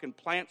livestock and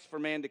plants for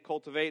man to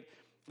cultivate,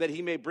 that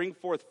he may bring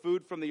forth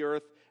food from the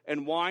earth,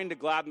 and wine to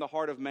gladden the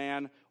heart of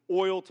man,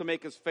 oil to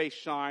make his face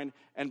shine,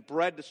 and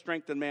bread to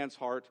strengthen man's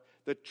heart.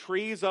 The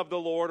trees of the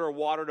Lord are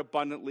watered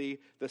abundantly,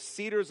 the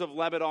cedars of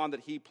Lebanon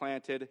that he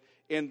planted.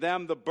 In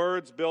them the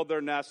birds build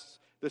their nests.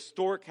 The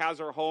stork has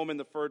her home in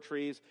the fir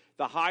trees.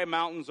 The high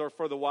mountains are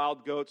for the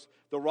wild goats.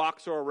 The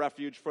rocks are a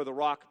refuge for the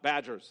rock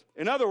badgers.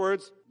 In other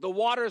words, the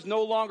waters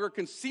no longer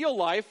conceal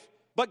life,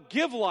 but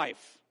give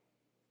life.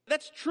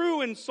 That's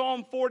true in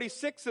Psalm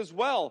 46 as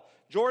well.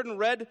 Jordan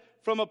read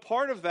from a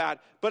part of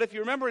that. But if you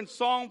remember in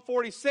Psalm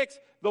 46,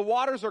 the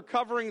waters are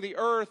covering the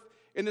earth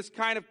in this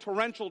kind of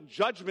torrential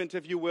judgment,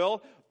 if you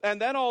will.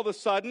 And then all of a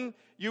sudden,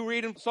 you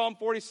read in Psalm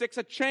 46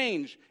 a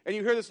change. And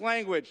you hear this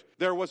language.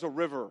 There was a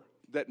river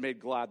that made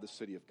glad the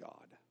city of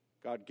God.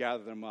 God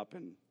gathered them up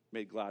and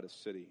made glad his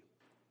city.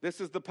 This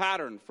is the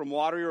pattern from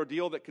watery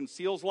ordeal that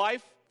conceals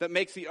life, that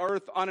makes the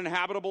earth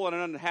uninhabitable and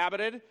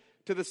uninhabited,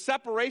 to the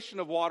separation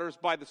of waters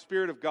by the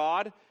Spirit of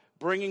God,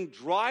 bringing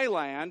dry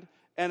land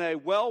and a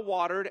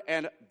well-watered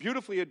and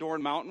beautifully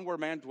adorned mountain where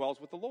man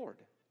dwells with the Lord.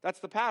 That's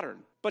the pattern.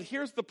 But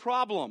here's the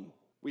problem.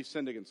 We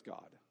sinned against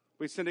God.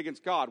 We sinned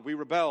against God. We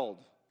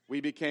rebelled. We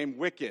became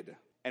wicked,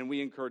 and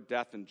we incurred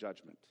death and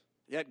judgment.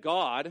 Yet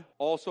God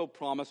also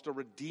promised a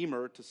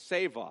Redeemer to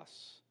save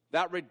us.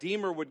 That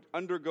Redeemer would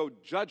undergo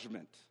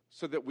judgment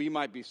so that we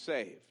might be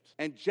saved.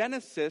 And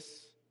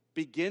Genesis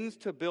begins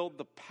to build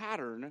the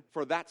pattern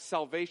for that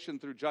salvation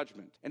through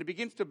judgment. And it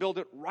begins to build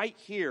it right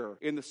here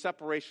in the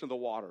separation of the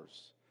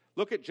waters.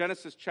 Look at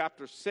Genesis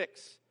chapter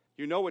 6.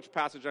 You know which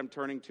passage I'm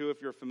turning to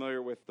if you're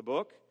familiar with the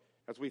book,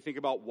 as we think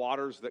about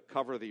waters that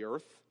cover the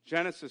earth.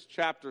 Genesis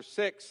chapter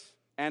 6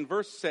 and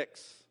verse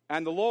 6.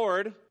 And the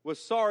Lord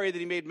was sorry that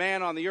he made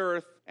man on the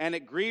earth, and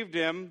it grieved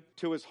him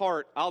to his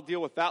heart. I'll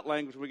deal with that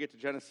language when we get to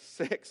Genesis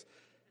 6.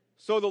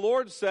 So the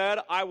Lord said,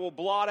 I will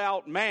blot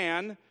out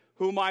man,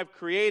 whom I've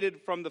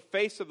created from the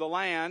face of the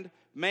land,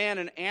 man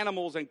and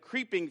animals and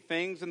creeping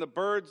things and the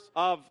birds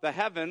of the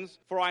heavens,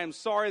 for I am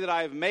sorry that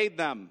I have made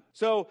them.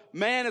 So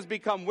man has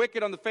become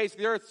wicked on the face of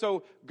the earth,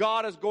 so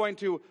God is going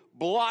to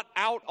blot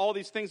out all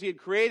these things he had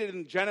created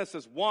in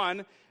Genesis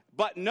 1.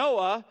 But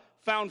Noah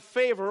found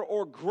favor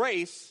or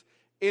grace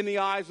in the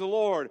eyes of the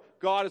Lord.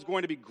 God is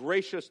going to be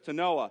gracious to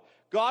Noah.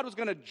 God was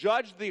going to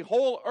judge the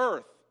whole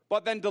earth,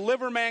 but then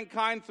deliver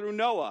mankind through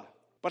Noah.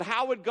 But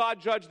how would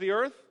God judge the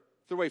earth?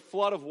 Through a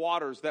flood of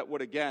waters that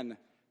would again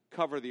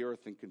cover the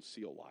earth and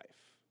conceal life.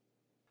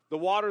 The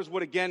waters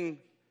would again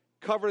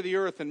cover the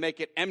earth and make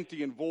it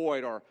empty and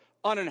void, or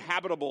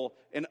uninhabitable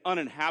and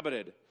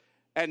uninhabited.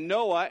 And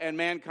Noah and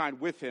mankind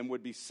with him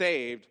would be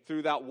saved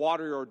through that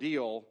water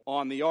ordeal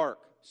on the ark.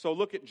 So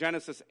look at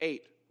Genesis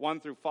 8, 1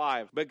 through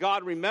 5. But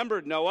God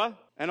remembered Noah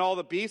and all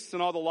the beasts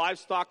and all the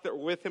livestock that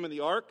were with him in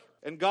the ark.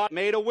 And God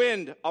made a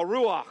wind, a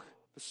ruach,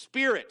 the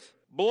spirit,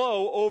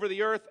 blow over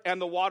the earth,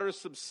 and the waters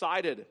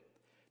subsided.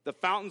 The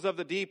fountains of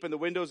the deep and the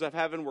windows of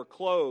heaven were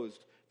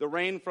closed. The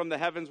rain from the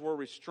heavens were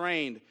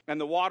restrained, and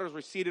the waters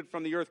receded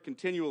from the earth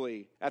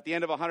continually. At the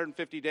end of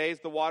 150 days,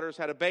 the waters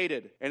had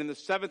abated. And in the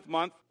 7th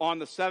month, on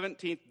the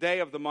 17th day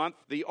of the month,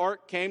 the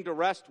ark came to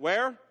rest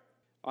where?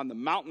 On the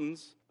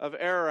mountains of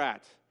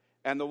Ararat.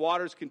 And the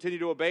waters continued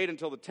to abate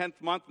until the 10th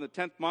month. And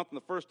the 10th month, on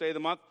the first day of the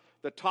month,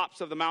 the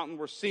tops of the mountain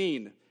were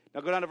seen.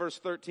 Now go down to verse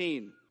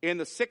 13. In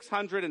the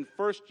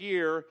 601st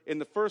year, in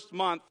the first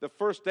month, the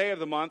first day of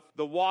the month,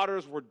 the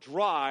waters were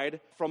dried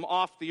from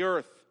off the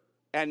earth.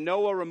 And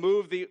Noah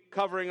removed the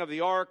covering of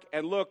the ark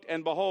and looked,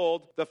 and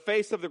behold, the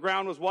face of the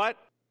ground was what?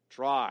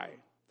 Dry,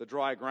 the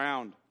dry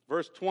ground.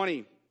 Verse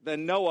 20,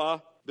 then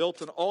Noah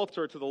built an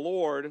altar to the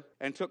Lord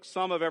and took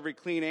some of every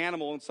clean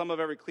animal and some of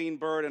every clean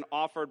bird and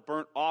offered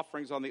burnt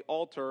offerings on the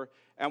altar.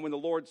 And when the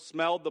Lord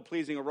smelled the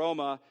pleasing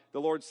aroma,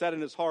 the Lord said in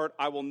his heart,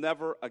 I will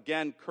never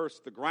again curse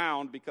the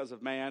ground because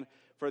of man,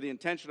 for the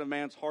intention of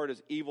man's heart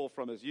is evil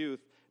from his youth.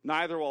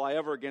 Neither will I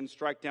ever again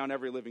strike down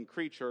every living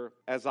creature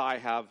as I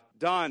have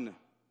done.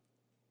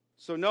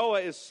 So Noah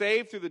is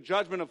saved through the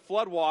judgment of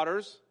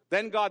floodwaters.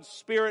 Then God's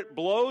Spirit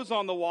blows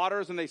on the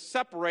waters and they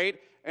separate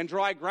and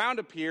dry ground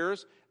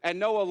appears. And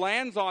Noah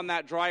lands on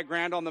that dry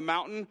ground on the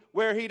mountain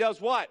where he does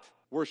what?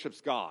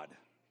 Worships God.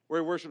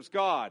 Where he worships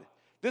God.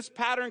 This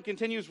pattern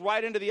continues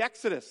right into the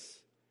Exodus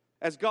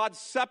as God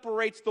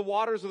separates the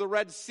waters of the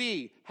Red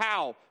Sea.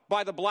 How?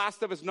 By the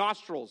blast of his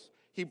nostrils.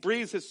 He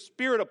breathes his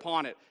Spirit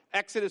upon it.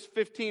 Exodus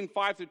 15,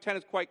 5 through 10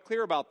 is quite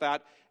clear about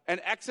that. And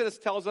Exodus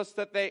tells us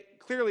that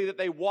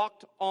they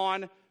walked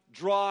on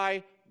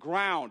dry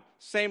ground.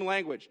 Same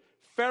language.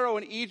 Pharaoh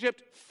in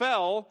Egypt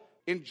fell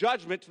in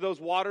judgment to those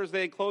waters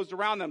they enclosed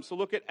around them. So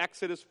look at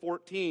Exodus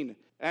 14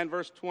 and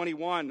verse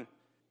 21.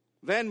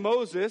 Then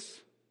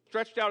Moses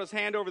stretched out his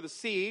hand over the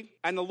sea,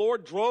 and the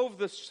Lord drove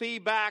the sea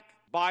back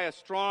by a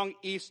strong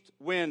east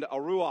wind, a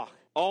ruach,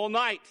 all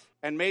night,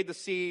 and made the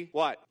sea,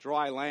 what?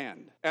 Dry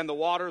land. And the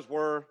waters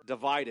were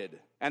divided.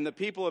 And the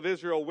people of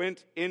Israel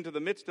went into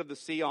the midst of the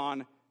sea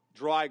on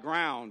dry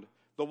ground,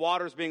 the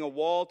waters being a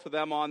wall to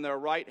them on their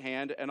right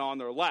hand and on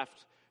their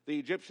left. The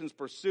Egyptians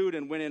pursued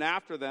and went in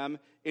after them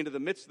into the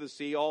midst of the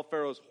sea, all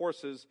Pharaoh's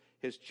horses,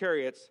 his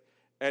chariots,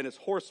 and his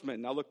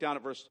horsemen. Now look down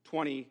at verse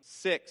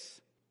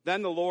 26.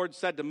 Then the Lord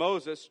said to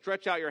Moses,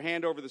 stretch out your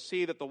hand over the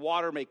sea that the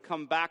water may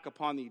come back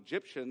upon the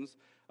Egyptians,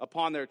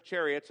 upon their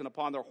chariots, and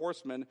upon their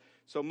horsemen.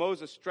 So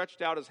Moses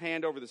stretched out his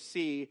hand over the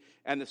sea,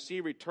 and the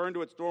sea returned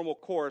to its normal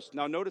course.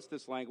 Now notice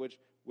this language,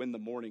 when the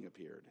morning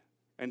appeared.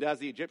 And as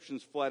the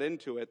Egyptians fled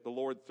into it, the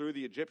Lord threw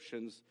the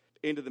Egyptians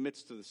into the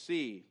midst of the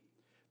sea.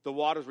 The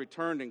waters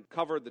returned and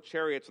covered the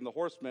chariots and the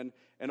horsemen,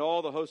 and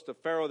all the host of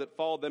Pharaoh that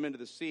followed them into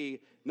the sea.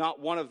 Not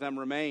one of them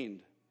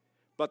remained.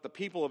 But the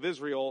people of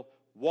Israel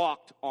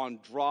walked on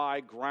dry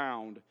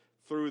ground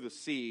through the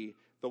sea,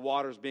 the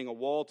waters being a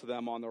wall to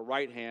them on their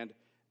right hand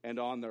and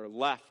on their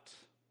left.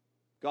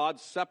 God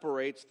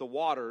separates the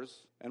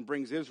waters and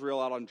brings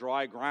Israel out on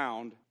dry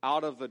ground,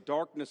 out of the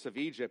darkness of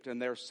Egypt, and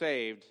they're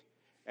saved.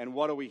 And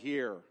what do we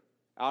hear?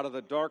 Out of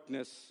the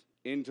darkness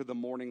into the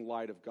morning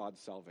light of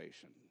God's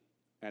salvation.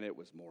 And it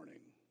was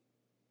morning.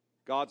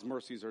 God's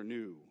mercies are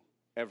new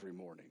every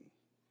morning.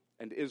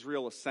 And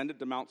Israel ascended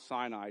to Mount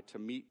Sinai to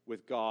meet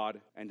with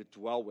God and to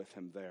dwell with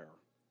him there.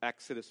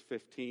 Exodus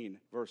 15,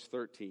 verse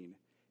 13.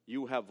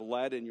 You have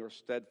led in your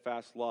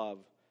steadfast love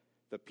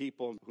the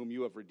people whom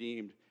you have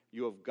redeemed.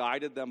 You have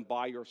guided them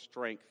by your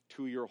strength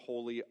to your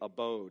holy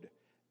abode.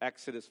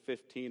 Exodus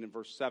 15 and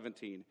verse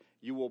 17.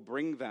 You will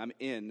bring them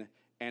in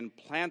and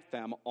plant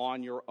them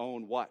on your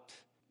own what?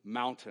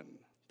 Mountain.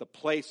 The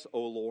place,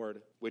 O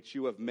Lord, which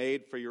you have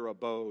made for your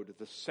abode.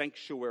 The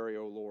sanctuary,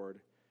 O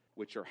Lord,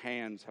 which your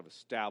hands have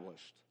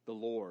established. The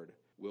Lord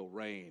will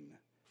reign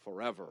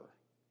forever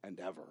and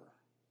ever.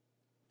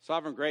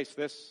 Sovereign grace,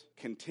 this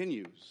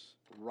continues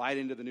right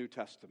into the New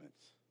Testament.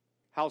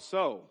 How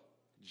so?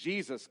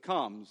 Jesus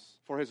comes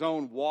for his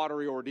own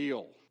watery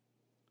ordeal.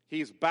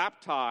 He's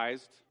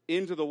baptized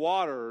into the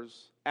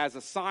waters as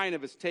a sign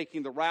of his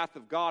taking the wrath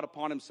of God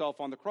upon himself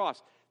on the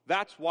cross.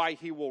 That's why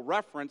he will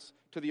reference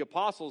to the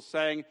apostles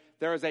saying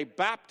there is a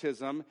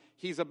baptism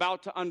he's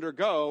about to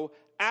undergo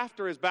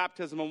after his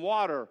baptism in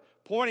water,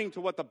 pointing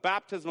to what the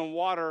baptism in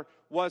water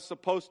was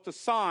supposed to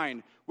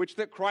sign, which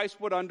that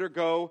Christ would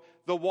undergo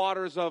the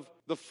waters of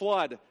the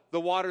flood, the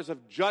waters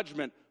of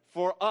judgment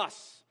for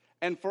us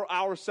and for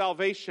our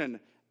salvation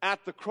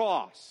at the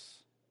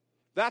cross.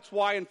 That's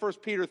why in 1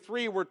 Peter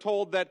 3 we're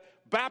told that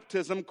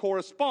baptism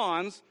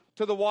corresponds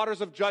to the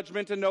waters of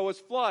judgment in Noah's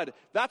flood.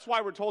 That's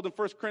why we're told in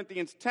 1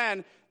 Corinthians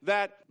 10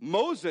 that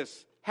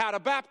Moses had a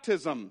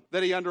baptism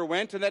that he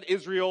underwent and that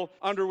Israel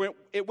underwent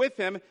it with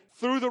him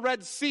through the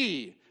Red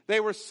Sea. They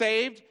were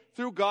saved through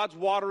through God's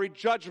watery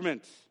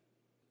judgment.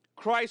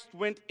 Christ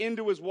went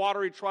into his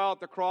watery trial at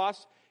the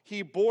cross.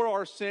 He bore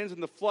our sins in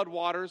the flood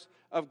waters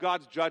of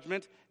God's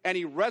judgment, and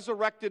he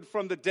resurrected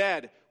from the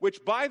dead,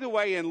 which, by the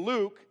way, in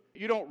Luke,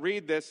 you don't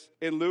read this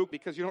in Luke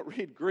because you don't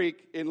read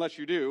Greek unless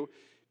you do,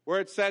 where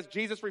it says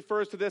Jesus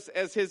refers to this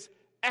as his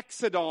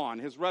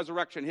exodon, his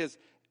resurrection, his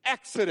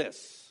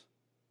exodus,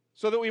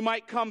 so that we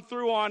might come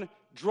through on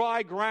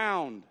dry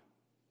ground.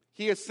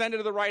 He ascended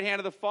to the right hand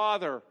of the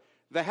Father,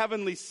 the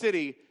heavenly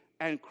city,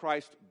 and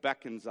Christ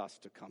beckons us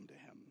to come to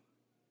him.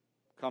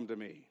 Come to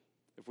me.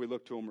 If we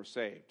look to him, we're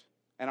saved.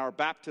 And our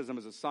baptism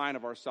is a sign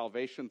of our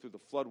salvation through the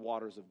flood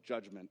waters of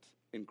judgment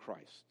in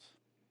Christ.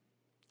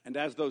 And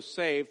as those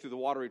saved through the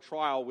watery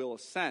trial will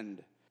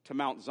ascend to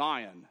Mount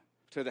Zion,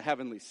 to the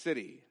heavenly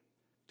city,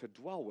 to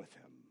dwell with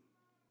him.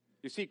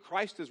 You see,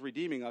 Christ is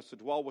redeeming us to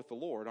dwell with the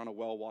Lord on a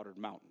well-watered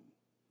mountain.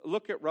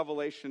 Look at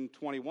Revelation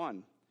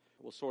 21.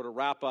 We'll sort of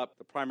wrap up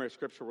the primary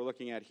scripture we're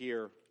looking at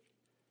here.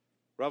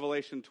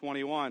 Revelation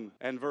 21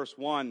 and verse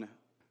 1.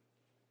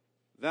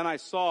 Then I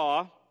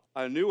saw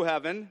a new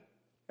heaven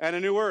and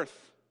a new earth.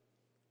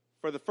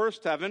 For the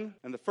first heaven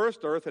and the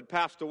first earth had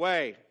passed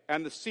away,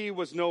 and the sea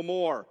was no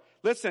more.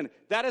 Listen,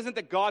 that isn't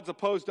that God's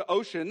opposed to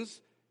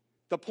oceans.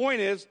 The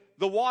point is,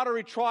 the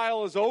watery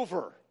trial is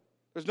over.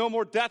 There's no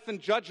more death and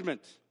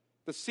judgment.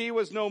 The sea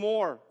was no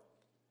more.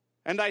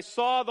 And I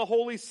saw the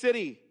holy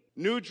city,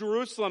 New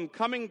Jerusalem,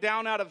 coming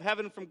down out of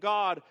heaven from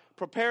God,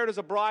 prepared as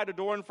a bride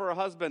adorned for her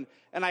husband.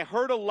 And I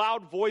heard a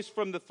loud voice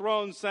from the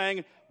throne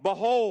saying,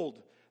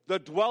 Behold, the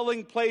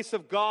dwelling place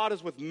of God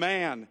is with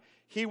man.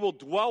 He will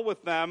dwell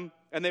with them,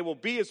 and they will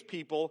be his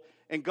people,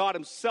 and God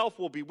himself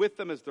will be with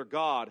them as their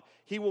God.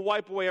 He will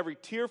wipe away every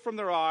tear from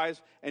their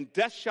eyes, and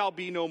death shall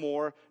be no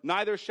more.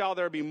 Neither shall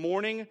there be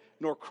mourning,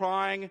 nor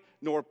crying,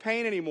 nor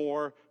pain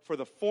anymore, for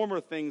the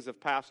former things have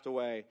passed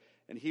away.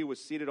 And he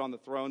was seated on the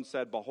throne,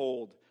 said,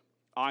 Behold,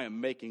 I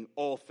am making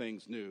all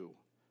things new.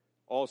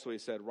 Also he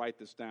said, Write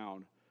this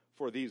down,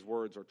 for these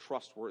words are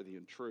trustworthy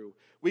and true.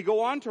 We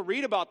go on to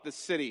read about this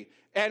city,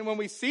 and when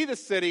we see the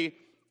city,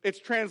 it's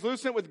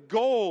translucent with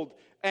gold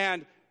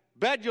and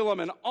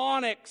bdellium and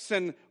onyx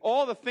and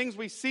all the things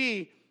we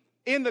see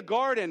in the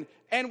garden,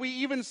 and we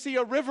even see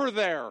a river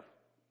there.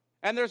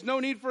 And there's no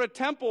need for a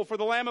temple, for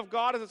the Lamb of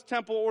God is its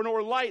temple, or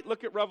nor light.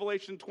 Look at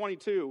Revelation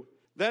 22.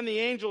 Then the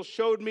angel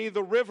showed me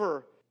the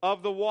river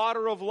of the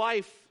water of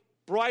life,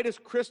 bright as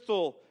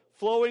crystal,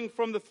 flowing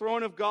from the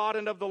throne of God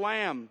and of the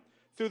Lamb,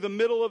 through the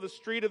middle of the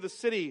street of the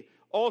city.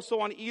 Also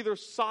on either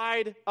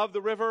side of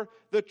the river,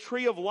 the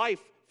tree of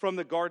life from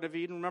the Garden of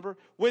Eden, remember?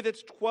 With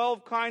its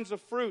 12 kinds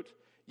of fruit,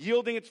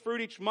 yielding its fruit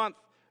each month.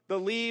 The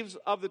leaves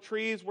of the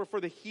trees were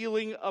for the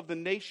healing of the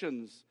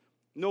nations.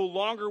 No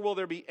longer will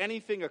there be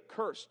anything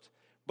accursed,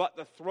 but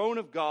the throne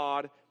of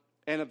God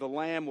and of the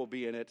Lamb will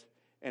be in it,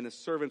 and his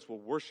servants will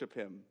worship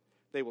him.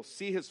 They will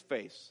see his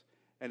face,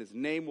 and his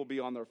name will be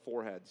on their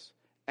foreheads.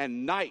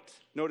 And night,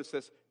 notice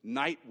this,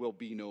 night will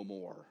be no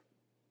more.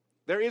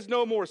 There is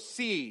no more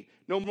sea,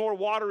 no more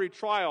watery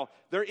trial.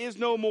 There is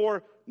no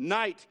more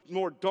night,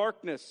 nor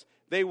darkness.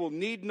 They will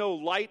need no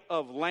light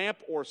of lamp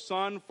or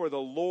sun, for the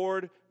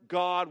Lord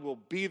God will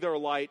be their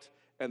light,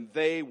 and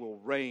they will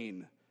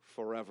reign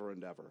forever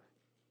and ever.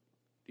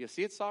 Do you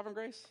see it, Sovereign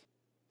Grace?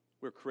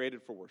 We're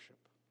created for worship.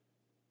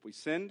 We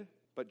sinned,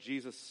 but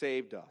Jesus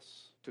saved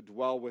us to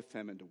dwell with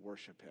him and to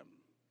worship him.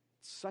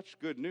 It's such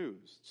good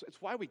news.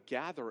 It's why we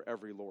gather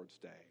every Lord's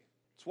Day.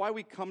 It's why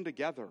we come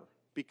together,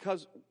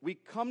 because we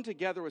come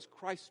together as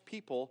Christ's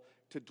people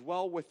to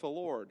dwell with the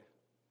Lord.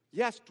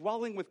 Yes,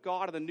 dwelling with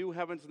God in the new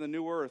heavens and the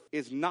new earth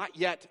is not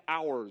yet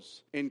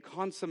ours in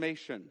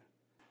consummation.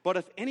 But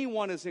if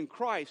anyone is in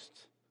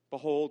Christ,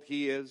 behold,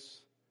 he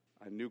is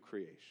a new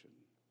creation.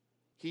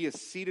 He is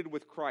seated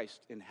with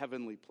Christ in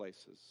heavenly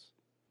places.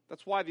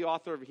 That's why the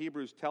author of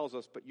Hebrews tells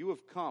us, but you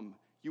have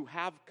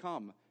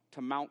come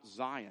to Mount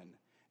Zion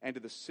and to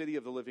the city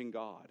of the living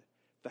God,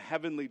 the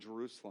heavenly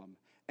Jerusalem,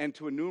 and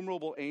to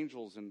innumerable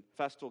angels in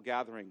festal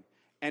gathering,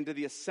 and to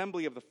the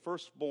assembly of the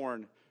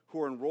firstborn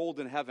who are enrolled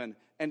in heaven,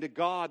 and to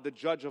God, the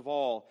judge of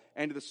all,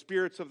 and to the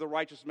spirits of the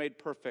righteous made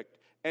perfect,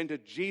 and to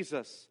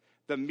Jesus,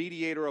 the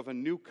mediator of a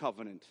new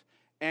covenant,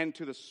 and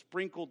to the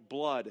sprinkled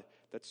blood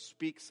that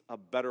speaks a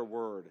better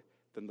word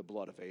than the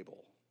blood of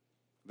Abel.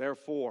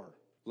 Therefore,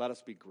 let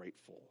us be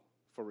grateful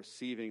for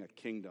receiving a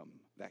kingdom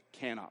that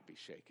cannot be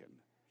shaken,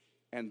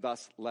 and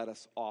thus let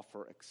us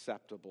offer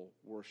acceptable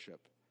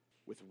worship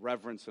with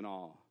reverence and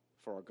awe,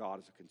 for our God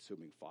is a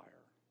consuming fire.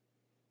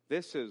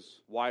 This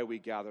is why we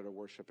gather to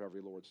worship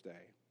every Lord's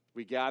Day.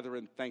 We gather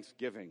in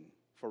thanksgiving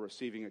for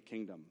receiving a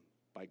kingdom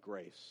by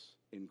grace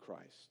in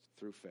Christ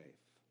through faith,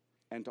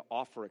 and to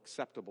offer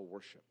acceptable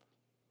worship.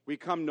 We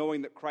come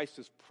knowing that Christ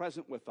is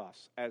present with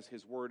us as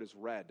his word is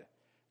read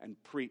and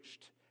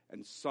preached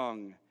and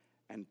sung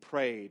and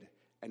prayed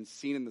and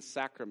seen in the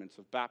sacraments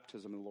of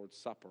baptism and the Lord's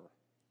Supper.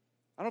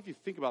 I don't know if you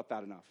think about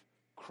that enough.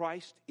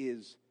 Christ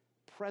is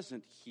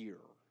present here,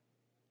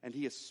 and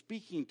he is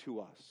speaking to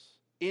us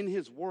in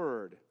his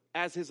word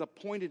as his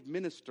appointed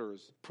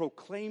ministers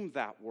proclaim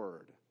that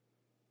word.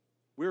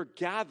 We're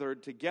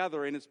gathered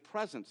together in his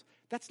presence.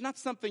 That's not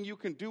something you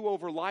can do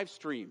over live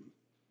stream.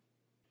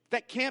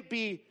 That can't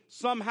be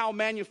somehow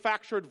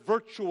manufactured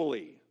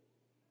virtually.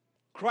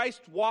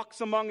 Christ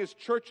walks among his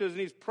churches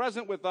and he's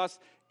present with us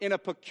in a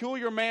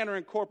peculiar manner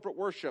in corporate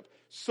worship.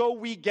 So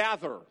we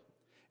gather.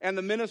 And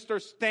the minister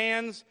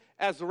stands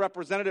as the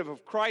representative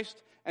of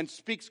Christ and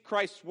speaks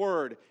Christ's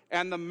word.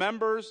 And the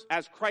members,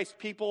 as Christ's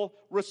people,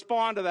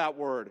 respond to that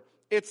word.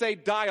 It's a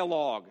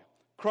dialogue.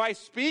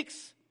 Christ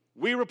speaks,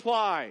 we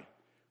reply.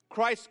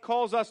 Christ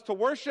calls us to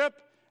worship,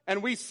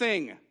 and we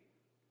sing.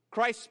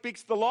 Christ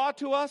speaks the law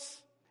to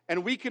us,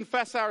 and we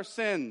confess our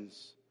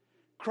sins.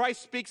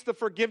 Christ speaks the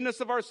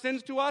forgiveness of our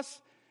sins to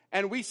us,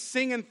 and we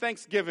sing in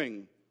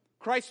thanksgiving.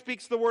 Christ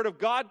speaks the word of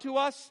God to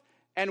us,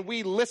 and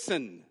we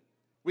listen.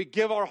 We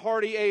give our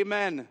hearty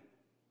amen.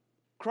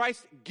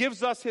 Christ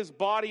gives us his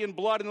body and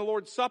blood in the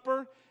Lord's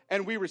Supper,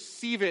 and we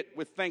receive it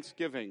with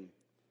thanksgiving.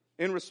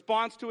 In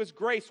response to his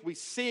grace, we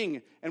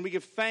sing and we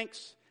give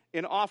thanks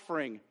in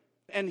offering.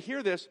 And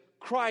hear this,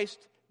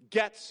 Christ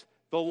gets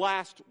the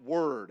last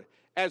word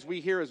as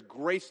we hear his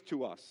grace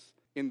to us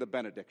in the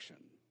benediction.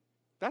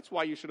 That's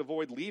why you should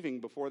avoid leaving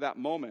before that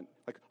moment.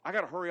 Like, I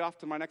got to hurry off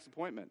to my next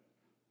appointment.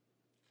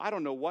 I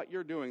don't know what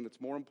you're doing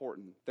that's more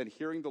important than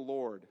hearing the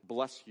Lord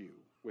bless you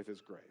with his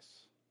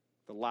grace.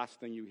 The last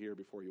thing you hear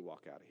before you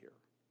walk out of here.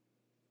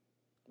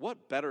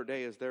 What better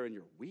day is there in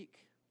your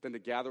week than to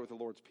gather with the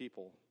Lord's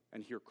people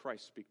and hear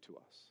Christ speak to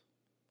us?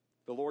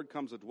 The Lord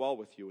comes to dwell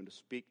with you and to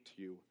speak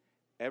to you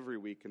every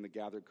week in the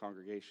gathered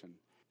congregation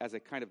as a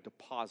kind of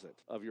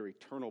deposit of your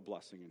eternal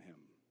blessing in him.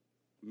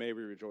 May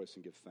we rejoice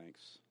and give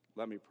thanks.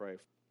 Let me pray.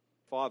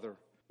 Father,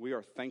 we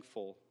are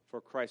thankful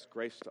for Christ's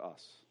grace to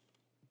us,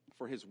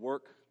 for his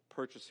work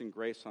purchasing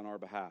grace on our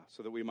behalf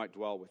so that we might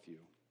dwell with you,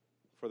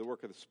 for the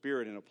work of the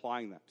Spirit in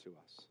applying that to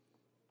us.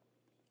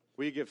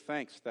 We give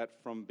thanks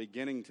that from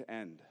beginning to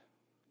end,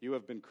 you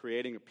have been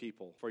creating a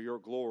people for your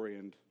glory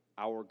and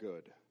our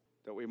good,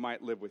 that we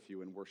might live with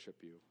you and worship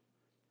you.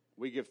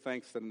 We give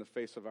thanks that in the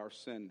face of our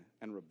sin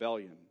and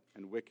rebellion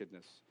and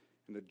wickedness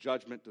and the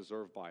judgment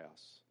deserved by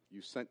us,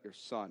 you sent your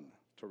Son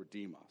to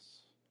redeem us,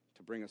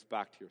 to bring us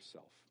back to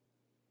yourself.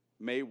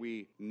 May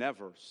we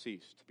never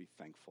cease to be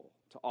thankful,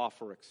 to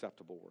offer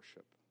acceptable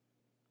worship.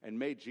 And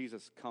may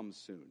Jesus come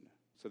soon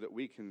so that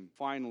we can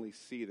finally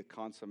see the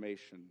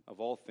consummation of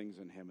all things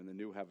in him in the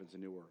new heavens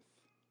and new earth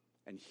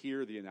and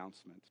hear the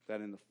announcement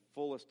that in the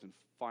fullest and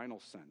final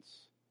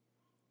sense,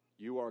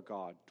 you, our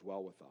God,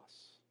 dwell with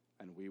us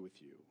and we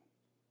with you.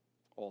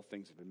 All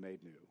things have been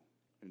made new.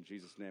 In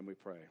Jesus' name we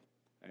pray.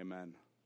 Amen.